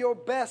sow your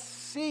best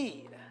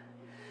seed,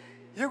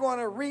 you're going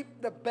to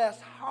reap the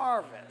best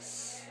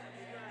harvest.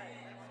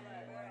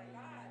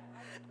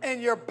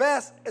 And your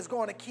best is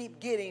going to keep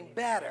getting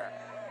better.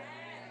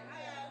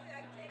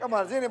 Come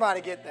on, does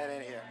anybody get that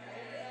in here?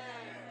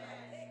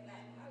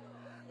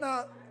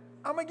 Now,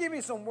 I'm going to give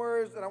you some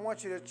words that I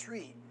want you to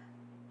treat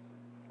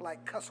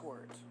like cuss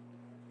words.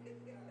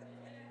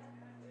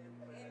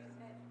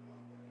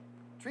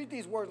 Treat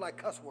these words like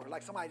cuss words,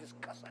 like somebody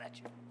just cussing at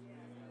you.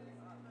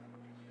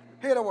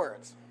 Here are the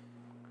words.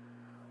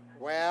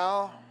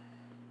 Well,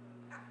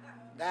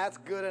 that's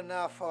good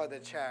enough for the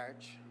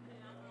church.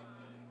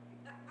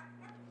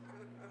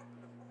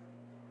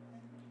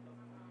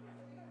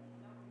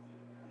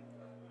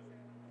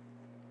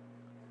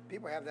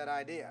 People have that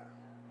idea.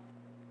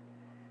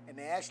 And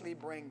they actually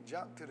bring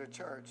junk to the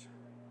church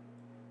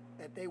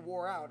that they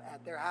wore out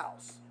at their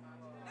house.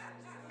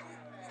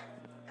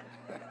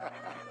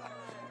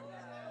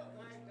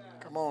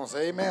 Come on,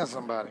 say amen,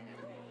 somebody.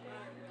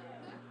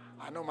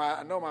 I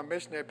know my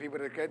missionary people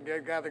that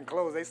get gathering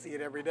clothes, they see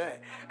it every day.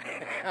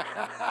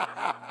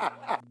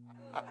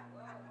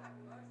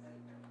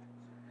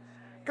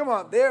 Come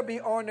on, they'll be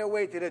on their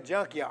way to the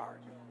junkyard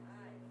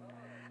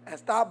and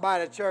stop by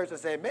the church and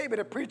say, maybe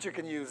the preacher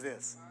can use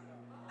this.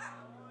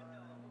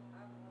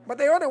 But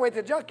they're on their way to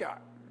the junkyard.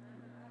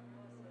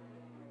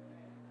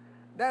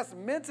 That's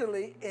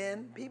mentally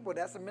in people.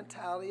 That's the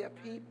mentality of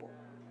people.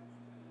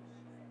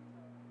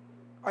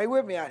 Are you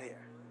with me out here?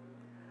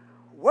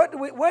 What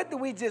did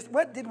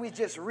we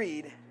just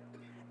read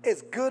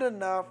is good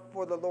enough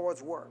for the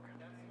Lord's work?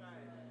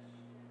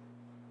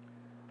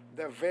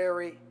 The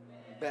very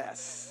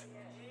best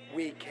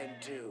we can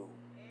do.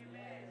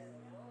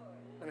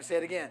 Let me say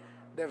it again.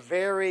 The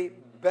very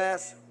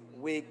best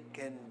we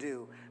can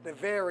do. The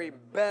very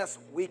best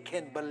we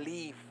can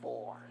believe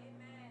for.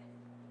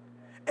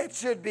 It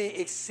should be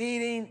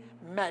exceeding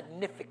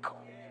magnifical.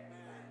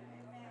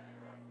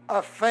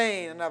 Of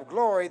fame and of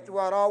glory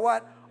throughout all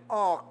what?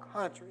 All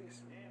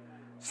countries.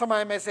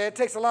 Somebody may say it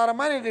takes a lot of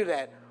money to do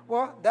that.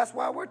 Well, that's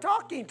why we're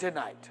talking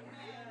tonight.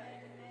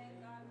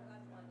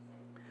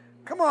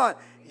 Come on,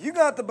 you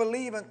got to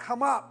believe and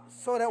come up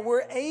so that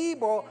we're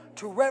able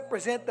to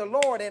represent the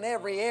Lord in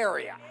every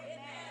area.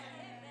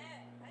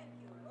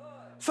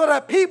 So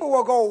that people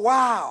will go,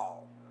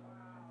 wow,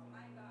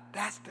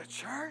 that's the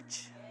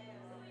church?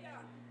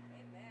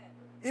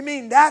 You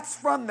mean that's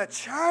from the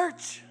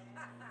church?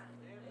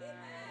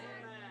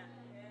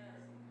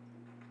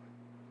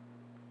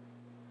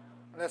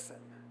 Listen,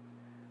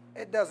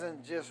 it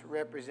doesn't just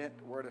represent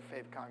the Word of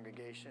Faith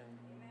congregation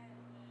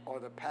or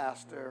the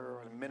pastor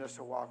or the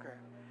minister walker.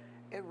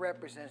 It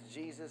represents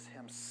Jesus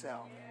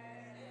himself.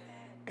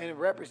 And it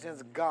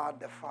represents God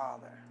the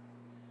Father.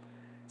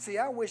 See,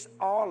 I wish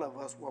all of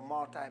us were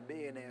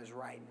multi-billionaires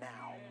right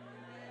now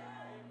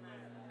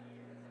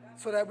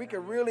so that we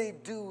could really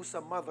do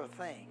some other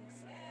things.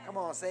 Come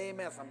on, say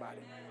amen,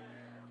 somebody.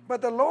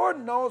 But the Lord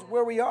knows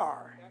where we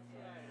are.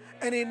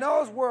 And he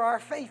knows where our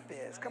faith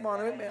is. Come on,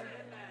 amen.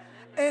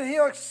 And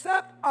he'll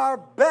accept our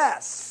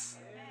best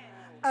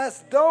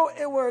as though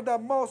it were the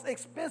most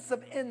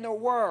expensive in the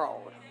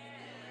world.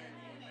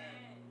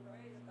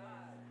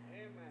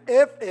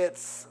 If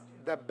it's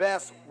the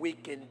best we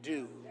can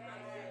do.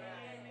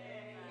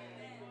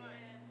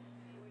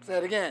 Say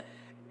it again.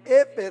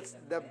 If it's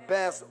the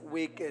best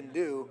we can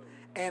do,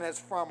 and it's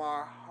from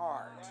our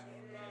heart.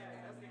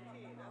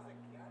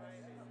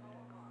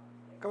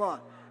 Come on.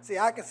 See,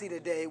 I can see the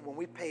day when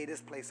we pay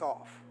this place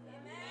off.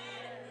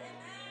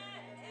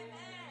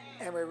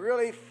 And we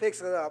really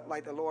fix it up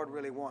like the Lord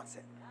really wants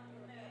it.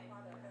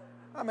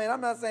 I mean,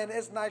 I'm not saying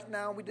it's nice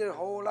now. We did a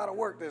whole lot of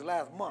work this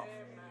last month.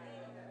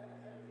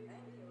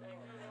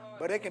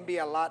 But it can be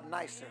a lot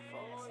nicer,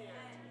 folks.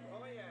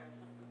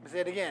 Let me say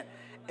it again.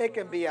 It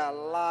can be a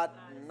lot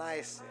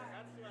nicer.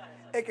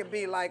 It can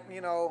be like,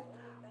 you know,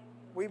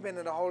 we've been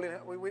to the Holy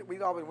Land. We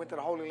always went to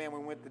the Holy Land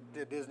when we went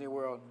to Disney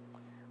World.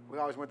 We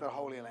always went to the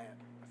Holy Land.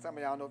 Some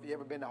of y'all know if you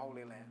ever been to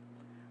Holy Land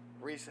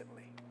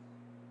recently.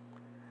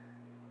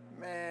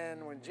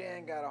 Man, when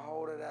Jan got a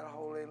hold of that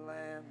Holy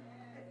Land,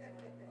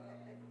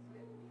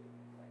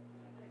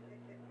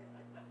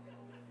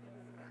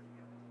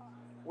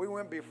 we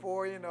went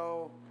before, you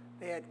know,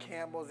 they had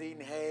camels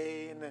eating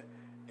hay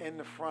in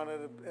the front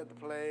of the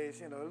place.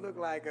 You know, it looked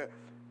like a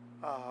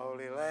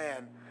Holy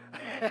Land.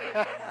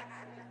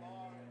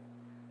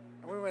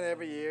 We went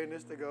every year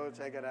just to go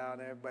check it out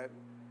there. But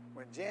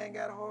when Jan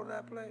got a hold of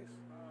that place,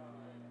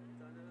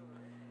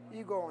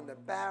 you go in the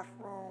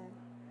bathroom,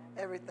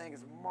 everything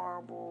is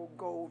marble,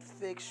 gold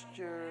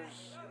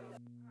fixtures.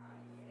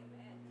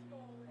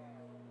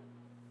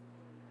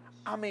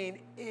 I mean,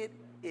 it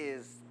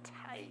is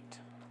tight.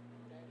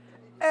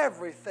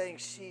 Everything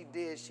she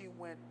did, she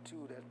went to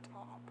the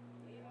top.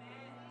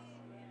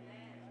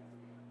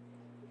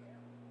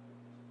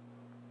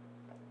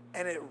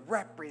 And it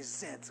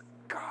represents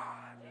God.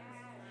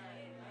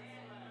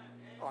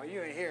 Oh,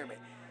 you ain't hear me.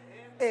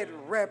 It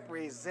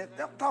represents,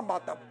 I'm talking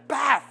about the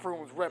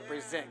bathrooms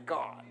represent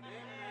God.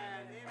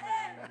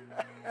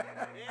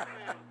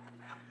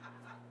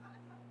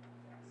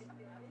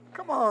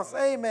 Come on,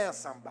 say amen,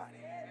 somebody.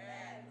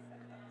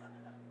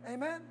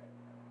 Amen?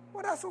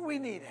 Well, that's what we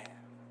need to have.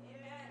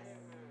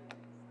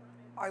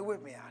 Are you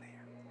with me out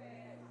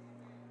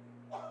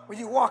here? When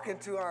you walk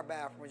into our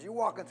bathrooms, you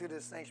walk into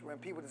this sanctuary,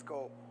 and people just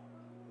go,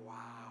 wow.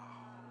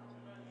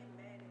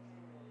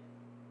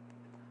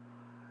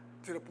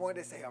 To the point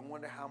they say, I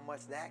wonder how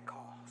much that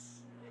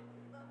costs.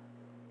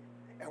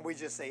 And we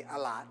just say, a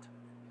lot.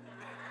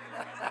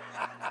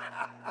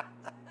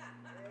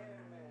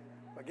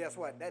 But guess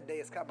what? That day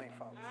is coming,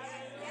 folks.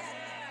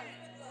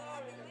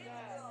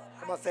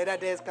 I'm going to say that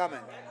day is coming.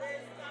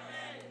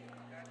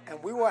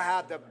 And we will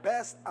have the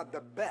best of the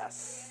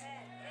best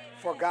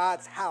for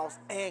God's house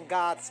and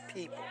God's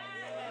people.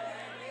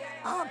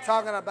 I'm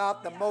talking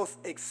about the most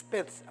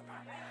expensive.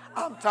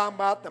 I'm talking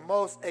about the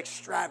most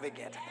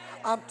extravagant.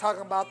 I'm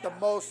talking about the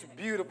most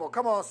beautiful.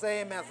 Come on,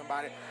 say amen,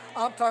 somebody.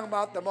 I'm talking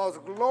about the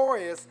most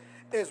glorious.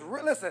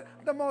 Listen,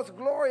 the most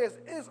glorious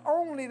is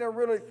only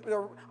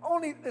the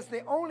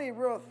only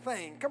real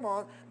thing. Come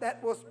on,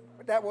 that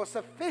will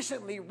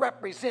sufficiently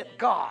represent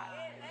God.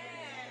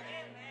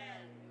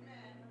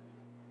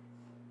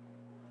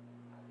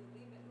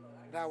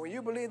 Now, will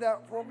you believe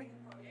that for me?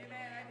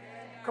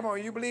 Come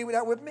on, you believe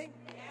that with me?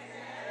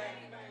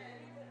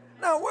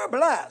 Now, we're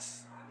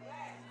blessed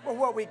for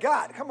what we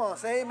got. Come on,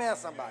 say amen,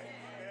 somebody.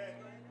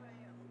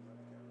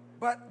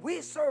 But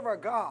we serve a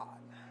God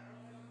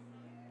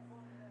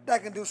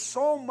that can do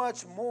so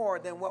much more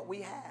than what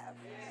we have.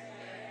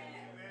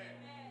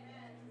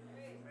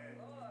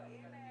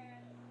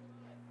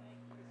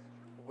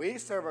 We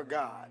serve a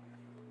God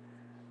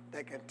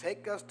that can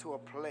take us to a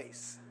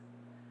place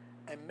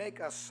and make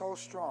us so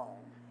strong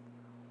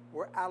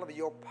where out of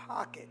your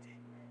pocket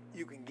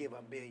you can give $1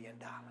 billion.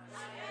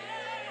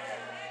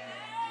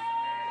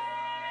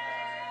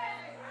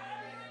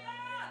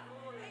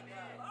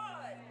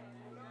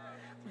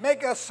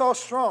 Make us so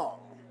strong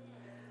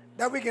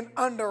that we can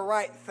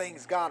underwrite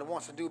things God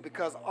wants to do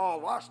because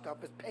all our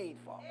stuff is paid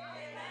for.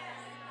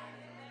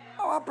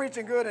 Oh, I'm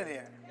preaching good in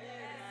here.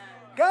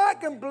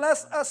 God can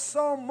bless us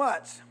so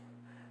much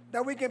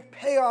that we can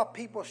pay off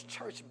people's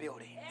church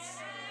buildings.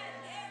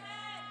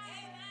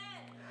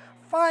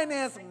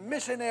 Finance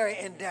missionary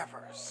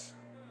endeavors.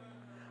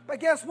 But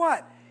guess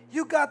what?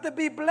 You got to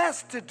be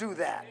blessed to do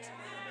that.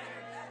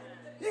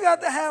 You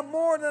got to have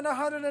more than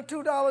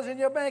 $102 in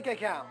your bank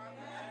account.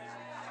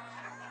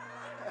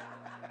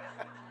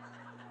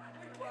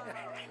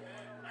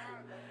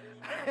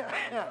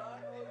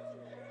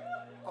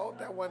 Oh,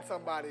 that wasn't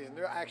somebody's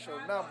their actual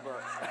number.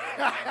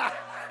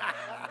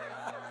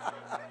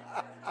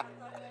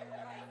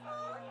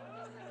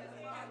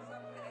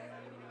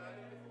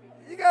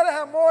 You got to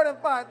have more than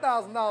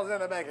 $5,000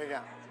 in the bank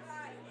account.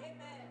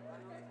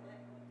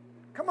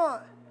 Come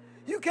on.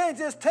 You can't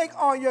just take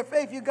all your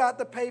faith you got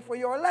to pay for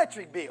your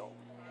electric bill.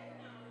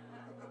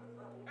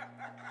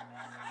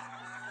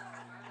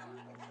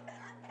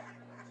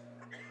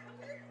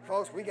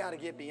 Folks, we got to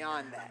get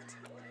beyond that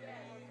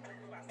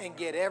and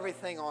get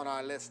everything on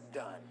our list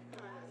done.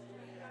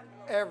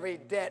 Every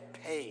debt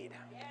paid.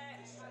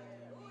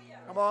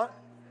 Come on.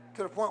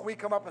 To the point we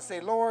come up and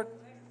say, Lord,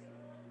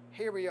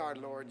 here we are,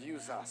 Lord,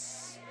 use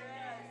us.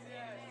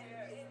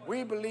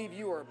 We believe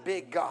you are a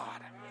big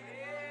God.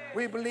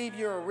 We believe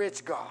you're a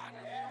rich God.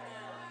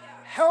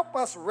 Help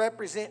us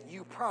represent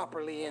you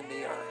properly in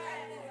the earth.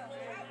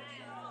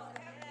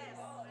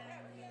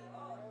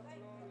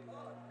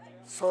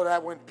 So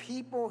that when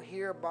people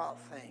hear about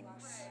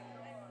things,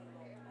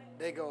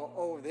 they go,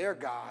 oh, their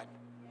God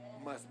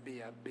must be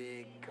a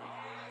big God.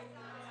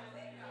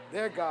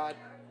 Their God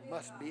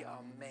must be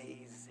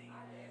amazing.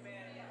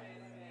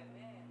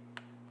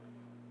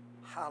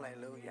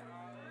 Hallelujah.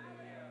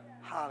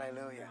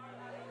 Hallelujah.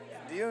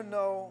 And do you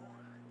know,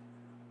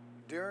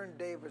 during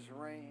David's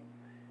reign,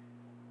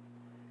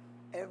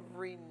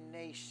 every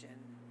nation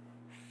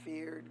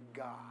feared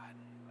God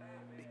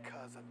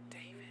because of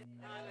David.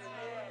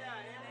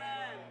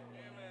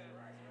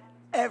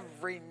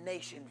 Every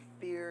nation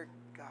feared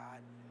God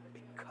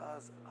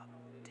because of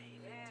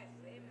David.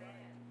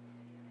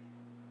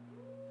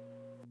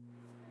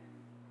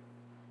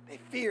 They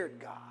feared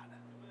God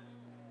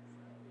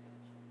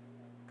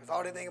because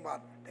all they think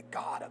about the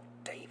God of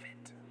David.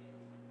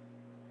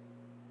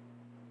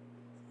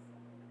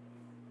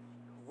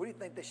 What do you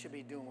think they should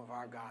be doing with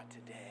our God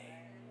today?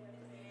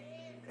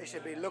 They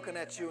should be looking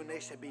at you and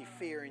they should be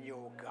fearing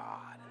your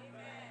God.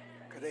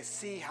 Because they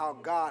see how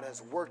God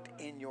has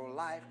worked in your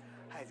life,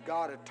 how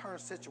God has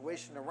turned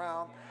situation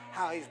around,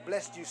 how he's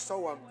blessed you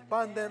so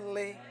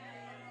abundantly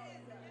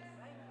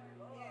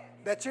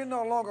that you're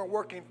no longer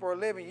working for a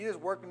living. You're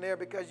just working there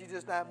because you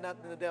just have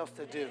nothing else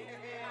to do.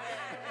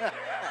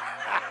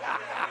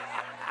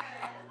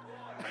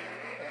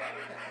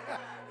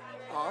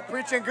 Oh, I'm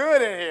preaching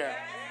good in here.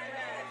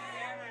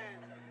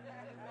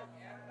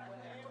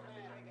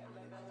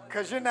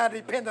 Because you're not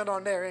dependent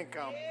on their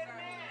income.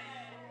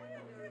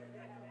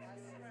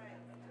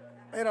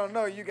 They don't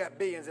know you got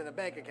billions in a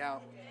bank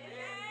account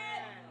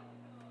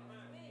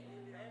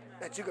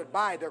that you could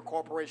buy their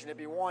corporation if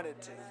you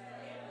wanted to.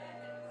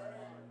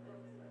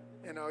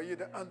 You know,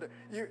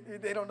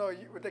 they don't know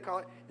what they call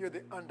it. You're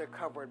the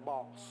undercover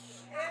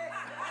boss.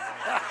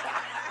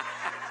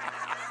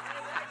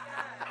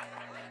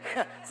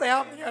 Say,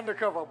 I'm the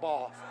undercover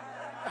boss.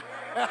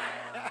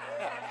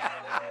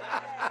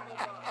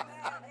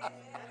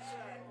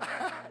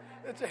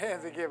 Lift your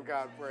hands and give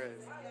God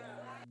praise.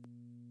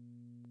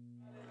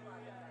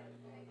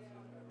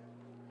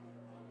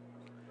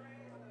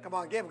 Come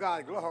on, give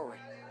God glory.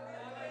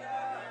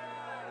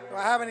 Do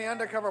I have any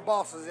undercover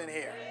bosses in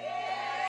here?